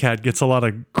Chris Cat gets a lot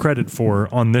of credit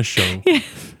for on this show? Yes.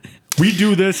 We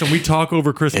do this and we talk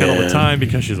over Chris Cat all the time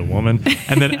because she's a woman.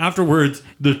 And then afterwards,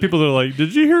 there's people that are like,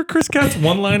 did you hear Chris Cat's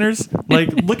one-liners? Like,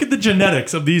 look at the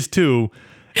genetics of these two.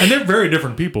 And they're very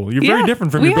different people. You're very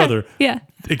different from your brother. Yeah.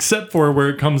 Except for where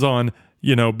it comes on,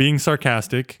 being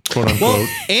sarcastic, quote unquote. Well,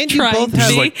 and you Trying both to have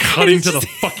just like cutting to the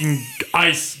fucking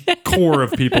ice core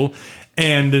of people.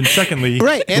 And then secondly,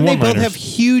 right, and they both have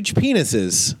huge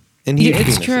penises. And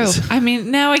it's true. I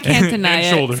mean, now I can't deny and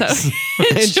it. shoulders. So.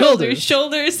 And shoulders.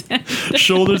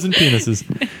 Shoulders and penises.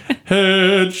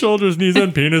 Head, shoulders, knees,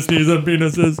 and penises.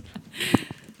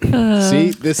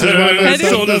 See, this is head,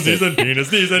 shoulders, knees, and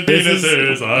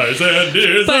penises. Eyes and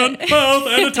ears and mouth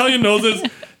and Italian noses.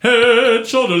 Head,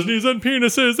 shoulders, knees, and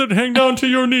penises that hang down to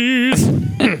your knees.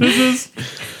 This is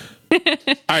All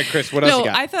right, Chris, what else you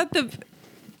got? I thought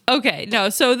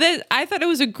I thought it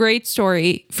was a great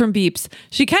story from Beeps.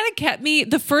 She kind of kept me,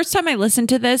 the first time I listened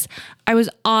to this, I was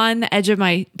on the edge of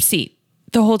my seat.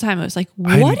 The whole time I was like,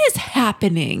 what is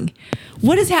happening?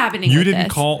 What is happening? You didn't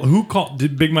call. Who called?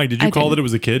 Big Mike, did you call that it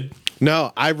was a kid?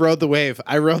 No, I rode the wave.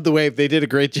 They did a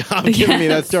great job giving me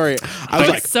that story. I was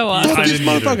like, so awesome. I didn't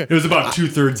either. It was about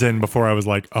 2/3 in before I was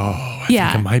like, I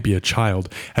think it might be a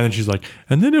child. And then she's like,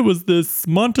 and then it was this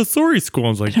Montessori school. I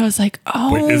was like,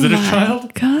 wait, is it a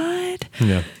child? God.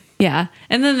 Yeah. Yeah.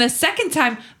 And then the second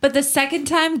time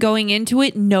going into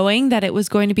it, knowing that it was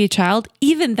going to be a child,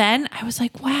 even then I was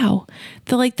like, wow,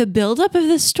 the buildup of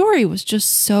this story was just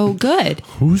so good.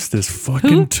 Who's this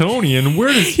fucking Tony and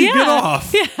where does he get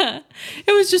off? Yeah.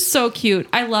 It was just so cute.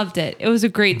 I loved it. It was a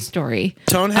great story.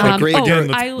 Tone had a great Again,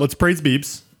 let's praise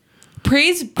Beeps.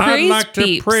 Praise I'd like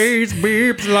Beeps. to praise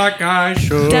Beeps like I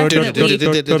should.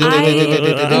 Definitely.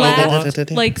 I laughed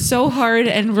like so hard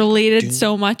and related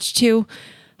so much to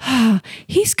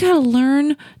he's got to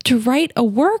learn to write a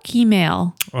work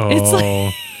email. It's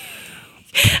like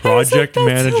Project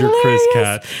manager hilarious. Chris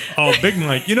Cat. Oh, Big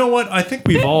Mike. You know what? I think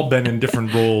we've all been in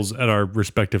different roles at our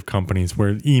respective companies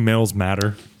where emails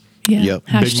matter. Yeah. Yep.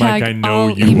 Hashtag Big Mike, I know all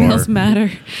you emails are.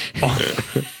 matter.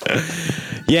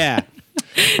 Yeah.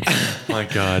 My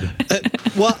God.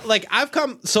 Well, like I've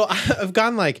gone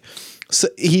like, so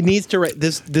he needs to write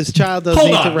this child does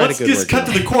Hold need on. to write Let's a good just word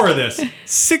cut to the core of this.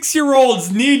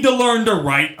 6-year-olds need to learn to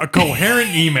write a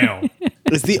coherent email.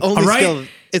 It's the only All right? skill.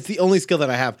 It's the only skill that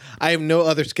I have. I have no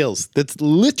other skills. That's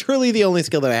literally the only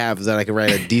skill that I have is that I can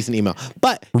write a decent email.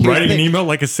 But Writing an email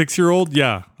like a 6-year-old?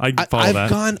 Yeah, I can follow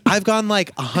that. I've gone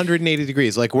like 180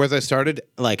 degrees. Like whereas I started,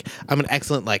 like I'm an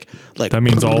excellent like That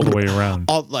means all the way around.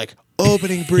 all like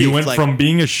opening brief. You went like, from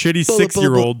being a shitty blah, blah, blah,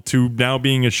 6-year-old to now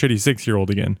being a shitty 6-year-old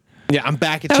again. yeah, I'm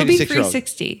back at That would shitty be 6-year-old.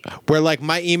 360. Where like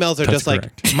my emails are That's just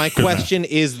correct. like my question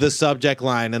is the subject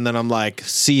line, and then I'm like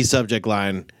C subject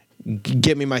line.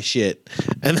 Get me my shit,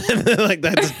 and then like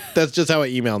that's just how I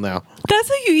email now. That's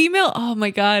how you email? Oh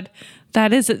my God.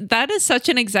 That is such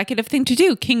an executive thing to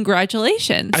do.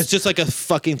 Congratulations. It's just like a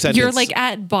fucking sentence. You're like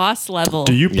at boss level.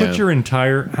 Do you put Yeah. your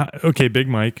entire okay, Big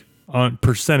Mike, on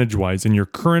percentage wise in your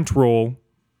current role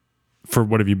for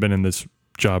what have you been in this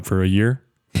job for a year?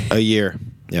 a year?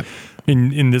 Yep.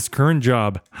 In this current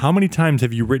job, how many times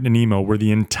have you written an email where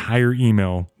the entire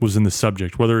email was in the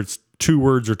subject, whether it's 2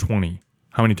 words or 20?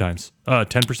 How many times?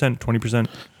 10%, 20%?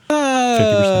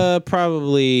 50%?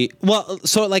 Probably. Well,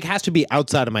 so it like has to be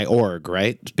outside of my org,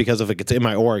 right? Because if it gets in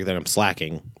my org, then I'm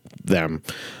slacking them.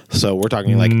 So we're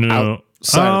talking like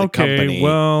outside of the company.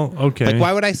 Well, okay. Like,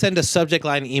 why would I send a subject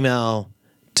line email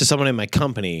to someone in my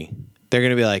company? They're going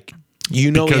to be like, we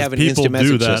have an people instant do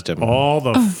message that system. all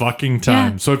the fucking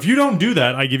time. yeah. So if you don't do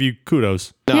that, I give you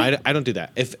kudos. No, I don't do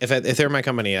that. If they're in my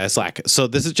company, I slack. So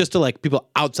this is just to like people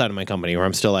outside of my company where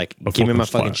I'm still like, give me my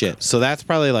fucking slack. shit. So that's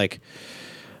probably like,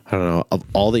 I don't know, of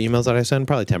all the emails that I send,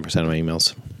 probably 10% of my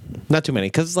emails. Not too many,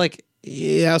 because it's like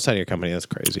outside of your company, that's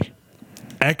crazy.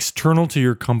 External to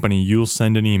your company, you'll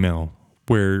send an email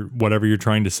where whatever you're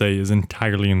trying to say is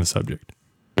entirely in the subject.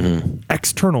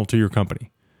 External to your company.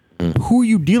 Who are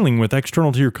you dealing with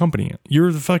external to your company?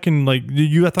 You're the fucking I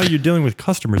thought you were dealing with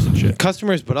customers and shit.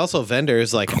 Customers, but also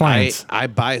vendors. Like Clients. I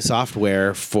buy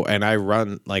software and I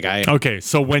run like I. Okay,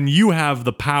 so when you have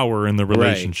the power in the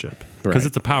relationship, because Right.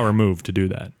 it's a power move to do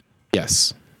that.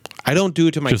 Yes, I don't do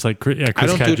it to my. Just like Chris I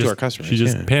don't Cat do it to just- our customers. She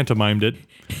just yeah. pantomimed it.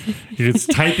 You're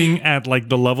just typing at like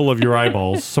the level of your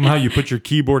eyeballs. Somehow you put your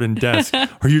keyboard and desk.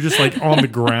 Are you just like on the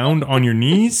ground on your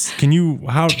knees? Can you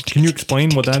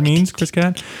explain what that means, Chris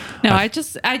Cat? No, I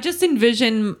just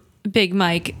envision Big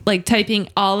Mike like typing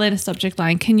all in a subject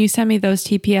line. Can you send me those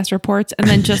TPS reports? And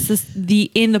then just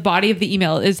in the body of the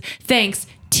email is thanks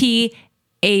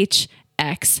THX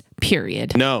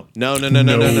period. No.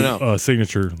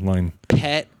 Signature line.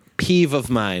 Pet peeve of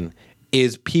mine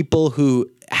is people who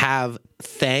have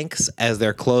thanks as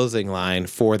their closing line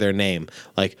for their name.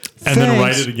 Like, And then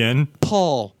write "Thanks, it again.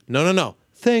 Paul. No.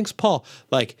 Thanks, Paul.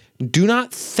 Like, do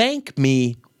not thank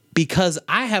me because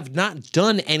I have not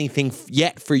done anything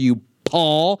yet for you,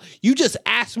 Paul. You just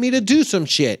asked me to do some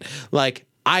shit. Like,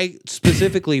 I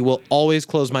specifically will always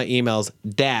close my emails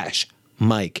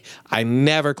 -Mike. I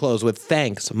never close with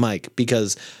thanks, Mike,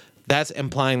 because that's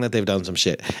implying that they've done some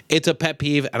shit. It's a pet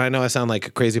peeve, and I know I sound like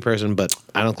a crazy person, but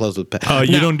I don't close with pet.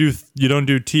 You don't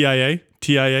do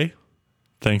TIA?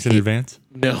 Thanks in advance.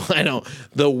 No, I don't.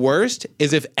 The worst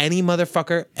is if any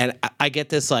motherfucker, and I get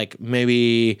this like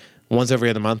maybe once every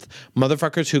other month,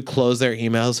 motherfuckers who close their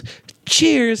emails.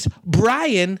 Cheers,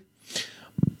 Brian.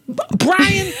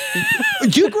 Brian,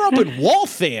 You grew up in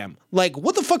Waltham. Like,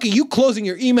 what the fuck are you closing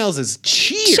your emails as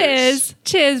cheers?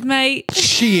 Cheers, mate.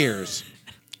 Cheers.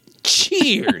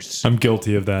 Cheers. I'm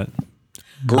guilty of that.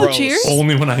 Gross. Oh, cheers?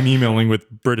 Only when I'm emailing with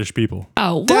British people.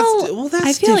 Oh, That's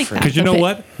I feel like different. Because you know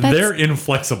what? That's- They're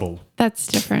inflexible. That's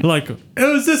different. Like, it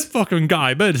was this fucking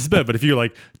guy, but it's bad. But if you're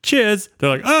like, cheers, they're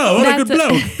like, oh, what a good That's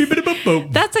bloke.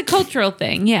 Beep-a-dee-boop-boop. That's a cultural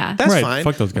thing. Yeah. That's Right, fine.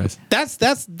 fuck those guys. That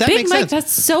Big makes Mike, sense.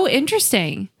 that's so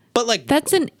interesting. But like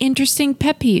That's an interesting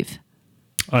pet peeve.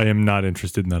 I am not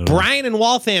interested in that at all. Brian and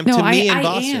Waltham No, to me in I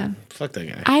Boston. am. Fuck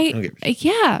that guy.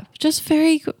 Yeah, just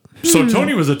very. So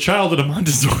Tony was a child at a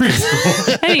Montessori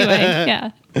school. Anyway,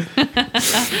 yeah.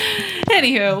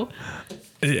 Anywho,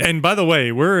 And by the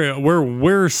way,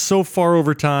 we're so far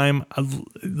over time.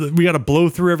 We got to blow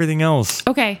through everything else.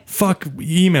 okay. Fuck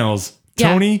emails.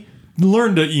 Yeah. Tony,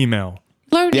 learn to email.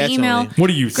 Learn Yeah, to email. totally. What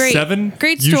are you, Great, 7?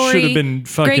 Great You story. should have been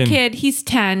fucking. Great kid. He's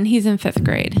 10. He's in 5th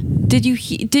grade. Did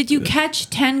you catch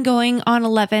 10 going on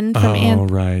 11 from Oh,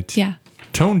 right. Yeah.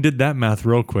 Tone did that math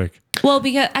real quick. Well,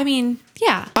 because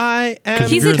yeah. I am.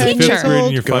 He's a 10 teacher. years old,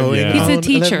 And you're fine, going yeah. He's on a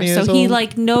teacher, 11 years so he old.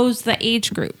 like knows the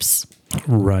age groups.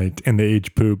 Right. And the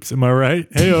age poops. Am I right?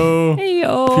 Heyo.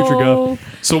 Heyo. Future Gov.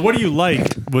 So what do you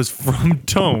like was from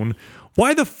Tone.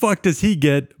 Why the fuck does he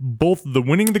get both the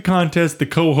winning the contest, the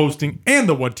co-hosting, and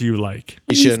the what do you like?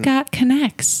 He's shouldn't. got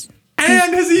connects.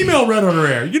 And his email read on our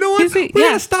air. You know what? Is it- We yeah.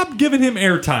 gotta stop giving him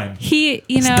airtime. He,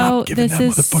 Stop giving this that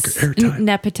is motherfucker airtime.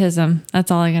 nepotism. That's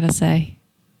all I gotta say.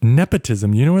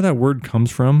 Nepotism. You know where that word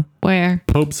comes from? Where?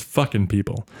 Popes fucking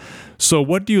people. So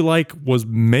what do you like was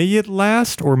May It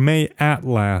Last or May At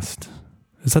Last?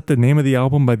 Is that the name of the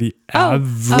album by the Oh.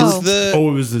 Avril? Oh.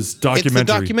 It was this It's the documentary.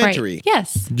 documentary. Right.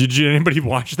 Yes. Did anybody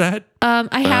watch that?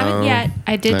 I haven't yet.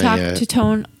 I did not talk yet. to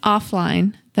Tone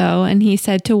offline though, and he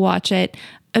said to watch it.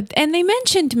 And they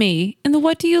mentioned me in the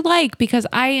What Do You Like because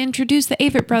I introduced the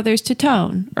Avett Brothers to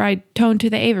Tone, or I Tone to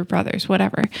the Avett Brothers,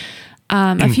 whatever.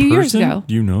 A few years ago.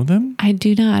 Do you know them? I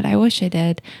do not. I wish I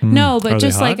did. No, but Are they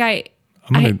just hot? like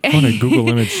I'm gonna Google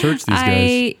image search these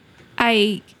guys.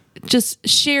 I just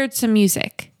shared some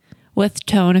music with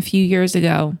Tone a few years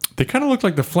ago. They kind of look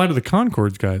like the Flight of the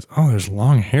Conchords guys. Oh, there's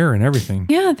long hair and everything.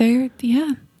 Yeah,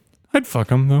 yeah. I'd fuck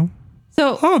them though.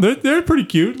 So Oh, they're pretty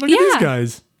cute. Look at Yeah. these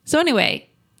guys. so anyway,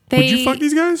 Would you fuck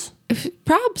these guys?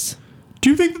 probs. Do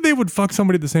you think that they would fuck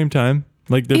somebody at the same time?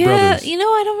 Like their Yeah, brothers? you know,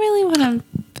 I don't really want to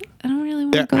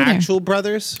They're go there. actual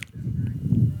brothers?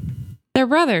 They're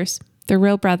brothers. They're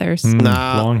real brothers.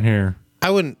 Nah. Long hair. I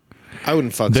wouldn't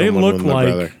fuck They someone look with my like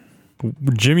brother.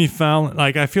 Jimmy Fallon.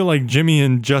 Like I feel like Jimmy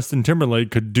and Justin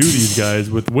Timberlake could do these guys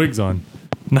with wigs on.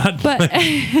 Not But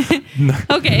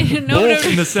okay, no, both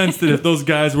in the sense that if those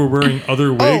guys were wearing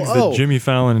other wigs, oh. that Jimmy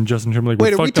Fallon and Justin Timberlake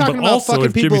Wait, would are we fuck them. talking But about also, fucking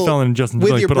if Jimmy people Fallon and Justin with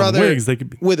Timberlake your put on brother wigs, they could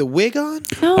be. with a wig on?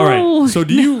 no. All right. So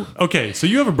do you? Okay. So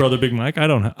you have a brother, Big Mike. I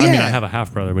don't. I mean, Yeah. I have a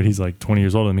half brother, but he's like 20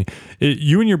 years older than me.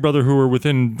 You and your brother, who are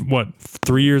within what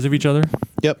 3 years of each other,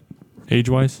 Yep. age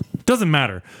wise, doesn't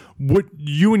matter. What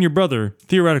you and your brother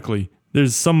theoretically,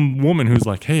 there's some woman who's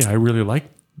like, hey, I really like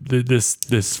this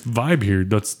vibe here.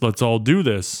 Let's all do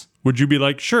this. Would you be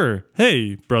like, sure?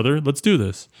 Hey, brother, let's do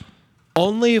this.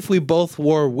 Only if we both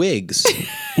wore wigs.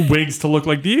 Wigs to look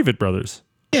like the Avett brothers.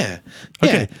 Yeah.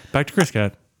 Okay, Yeah. back to Chris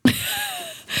Cat.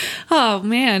 Oh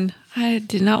man, I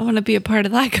did not want to be a part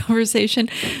of that conversation.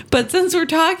 But since we're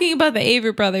talking about the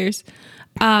Avett Brothers,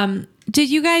 did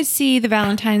you guys see the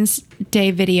Valentine's Day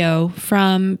video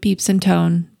from Beeps and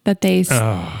Tone that they?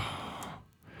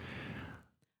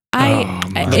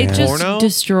 It just Porno?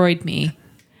 destroyed me.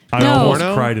 I No. almost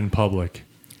Porno? cried in public.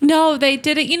 No, they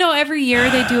did it. You know, every year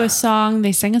they do a song.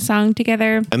 They sing a song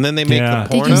together. And then they make Yeah. the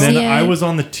Did you porno. And then see I it? was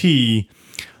on the tee.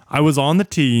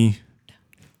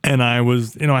 And I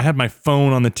was, I had my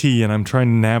phone on the tee and I'm trying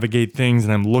to navigate things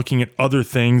and I'm looking at other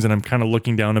things and I'm kind of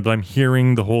looking down, but I'm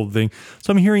hearing the whole thing. So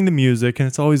I'm hearing the music and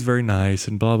it's always very nice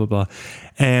and blah, blah, blah.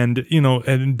 And,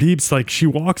 and Beeps, like, she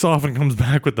walks off and comes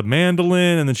back with the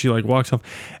mandolin and then she like walks off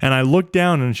and I look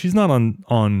down and she's not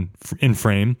in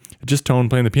frame, just Tone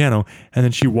playing the piano. And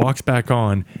then she walks back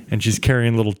on and she's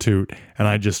carrying Little Toot. And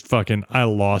I just I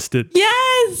lost it.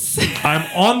 Yes. I'm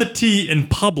on the tee in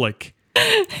public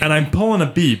and I'm pulling a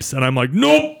Beeps and I'm like,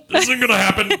 nope, this isn't gonna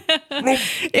happen. Nope.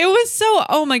 It was so.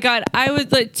 Oh my god! I was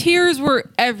like, tears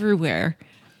were everywhere.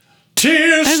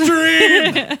 Tears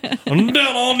stream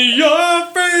down on your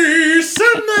face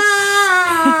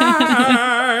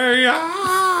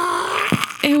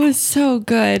tonight. It was so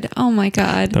good. Oh my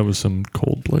god! That was some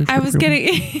Coldplay. I was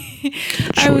getting.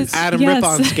 I was. Adam yes.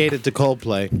 Rippon skated to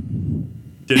Coldplay.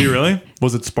 Did he really?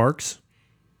 Was it Sparks?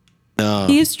 No.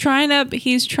 He's trying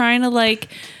to like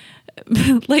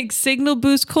like signal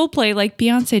boost Coldplay like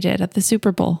Beyonce did at the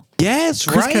Super Bowl. Yes,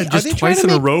 Chris right. Cat just twice in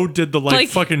a row did the like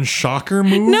fucking shocker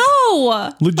move.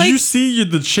 No. Did you see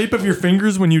the shape of your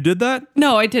fingers when you did that?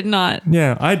 No, I did not.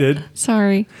 Yeah, I did.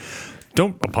 Sorry.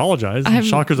 Don't apologize.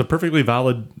 Shocker's a perfectly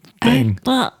valid thing.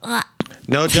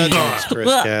 No judgments, Chris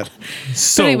Cat.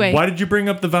 So anyway. Why did you bring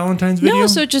up the Valentine's video? No,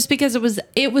 so just because it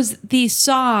was the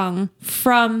song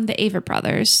from the Avett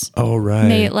Brothers. Oh, right.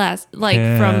 May It Last. Like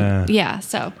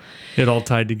so. It all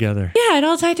tied together. Yeah, it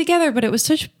all tied together, but it was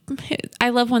I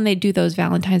love when they do those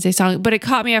Valentine's Day songs, but it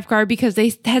caught me off guard because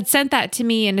they had sent that to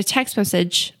me in a text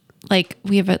like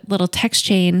we have a little text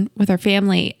chain with our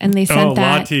family, and they sent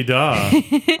that. La-ti-da.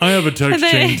 I have a text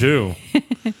chain too.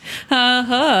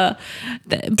 But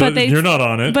you're not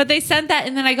on it. But they sent that,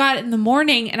 and then I got it in the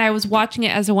morning, and I was watching it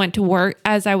as I went to work,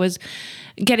 as I was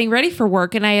getting ready for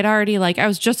work, and I had already I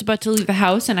was just about to leave the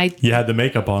house, and you had the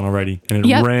makeup on already, and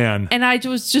it ran. And I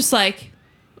was just like,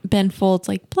 Ben Folds,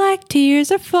 like, black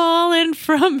tears are falling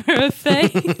from her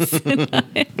face.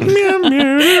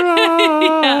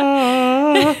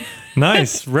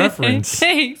 Nice reference.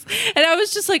 Thanks. And I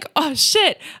was just like, oh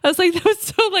shit. I was like, that was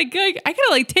so good. I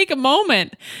gotta take a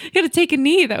moment. I gotta take a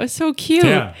knee. That was so cute.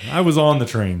 Yeah, I was on the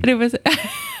train. But it was,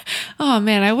 oh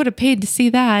man, I would have paid to see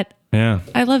that. Yeah.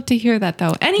 I love to hear that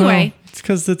though. Anyway. Well, it's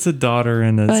because it's a daughter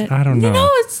and I don't know. You know,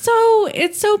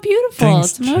 it's so beautiful.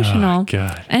 It's emotional. Oh,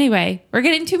 God. Anyway, we're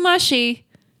getting too mushy.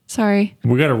 Sorry.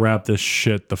 We got to wrap this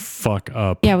shit the fuck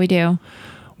up. Yeah, we do.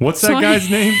 What's that guy's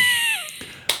name?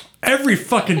 Every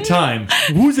fucking time.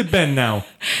 Who's it been now?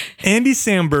 Andy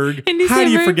Samberg. How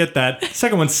do you forget that?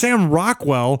 Second one, Sam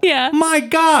Rockwell. Yeah. My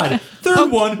God.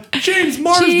 Third one, James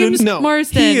Marsden.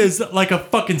 Marsden. He is like a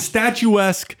fucking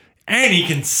statuesque, and he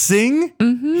can sing.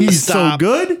 Mm-hmm. He's so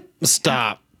good.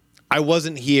 Stop. I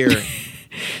wasn't here.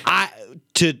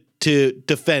 To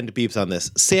defend Beeps on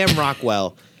this. Sam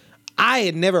Rockwell. I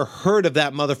had never heard of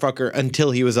that motherfucker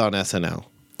until he was on SNL.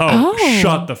 Oh,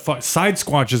 shut the fuck. Side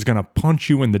Squatch is going to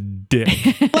punch you in the dick.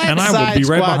 And I will be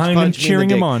right behind him cheering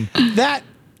him on. That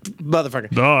motherfucker.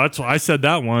 Oh, that's why I said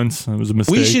that once. That was a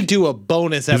mistake. We should do a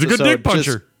bonus episode. He's a good dick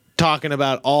puncher. Just talking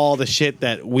about all the shit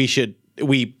that we should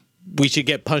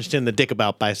get punched in the dick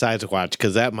about by Side Squatch,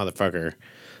 because that motherfucker,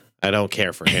 I don't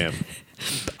care for him.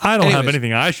 I don't have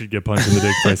anything I should get punched in the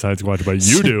dick by Side Squatch, but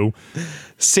you do.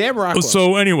 Sam Rockwell.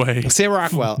 So anyway. Sam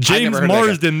Rockwell. James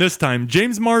Marsden this time.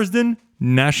 James Marsden,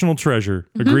 national treasure.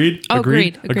 Agreed? Oh,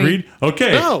 agreed.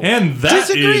 Okay. No, and that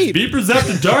is Beepers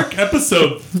After Dark,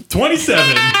 episode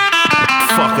 27.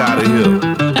 Fuck out of here.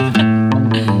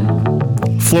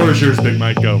 Floor is yours, Big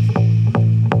Mike. Go.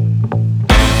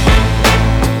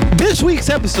 This week's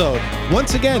episode,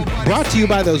 once again, brought to you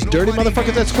by those dirty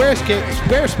motherfuckers at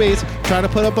Squarespace trying to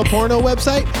put up a porno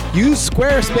website. Use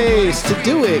Squarespace to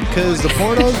do it, because the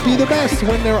pornos be the best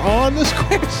when they're on the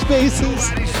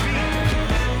Squarespaces.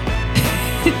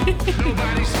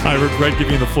 I regret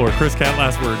giving you the floor. Chris Cat,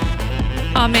 last word.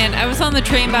 Oh man, I was on the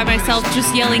train by myself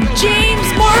just yelling,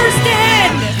 James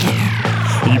Marsden!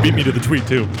 You beat me to the tweet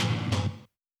too.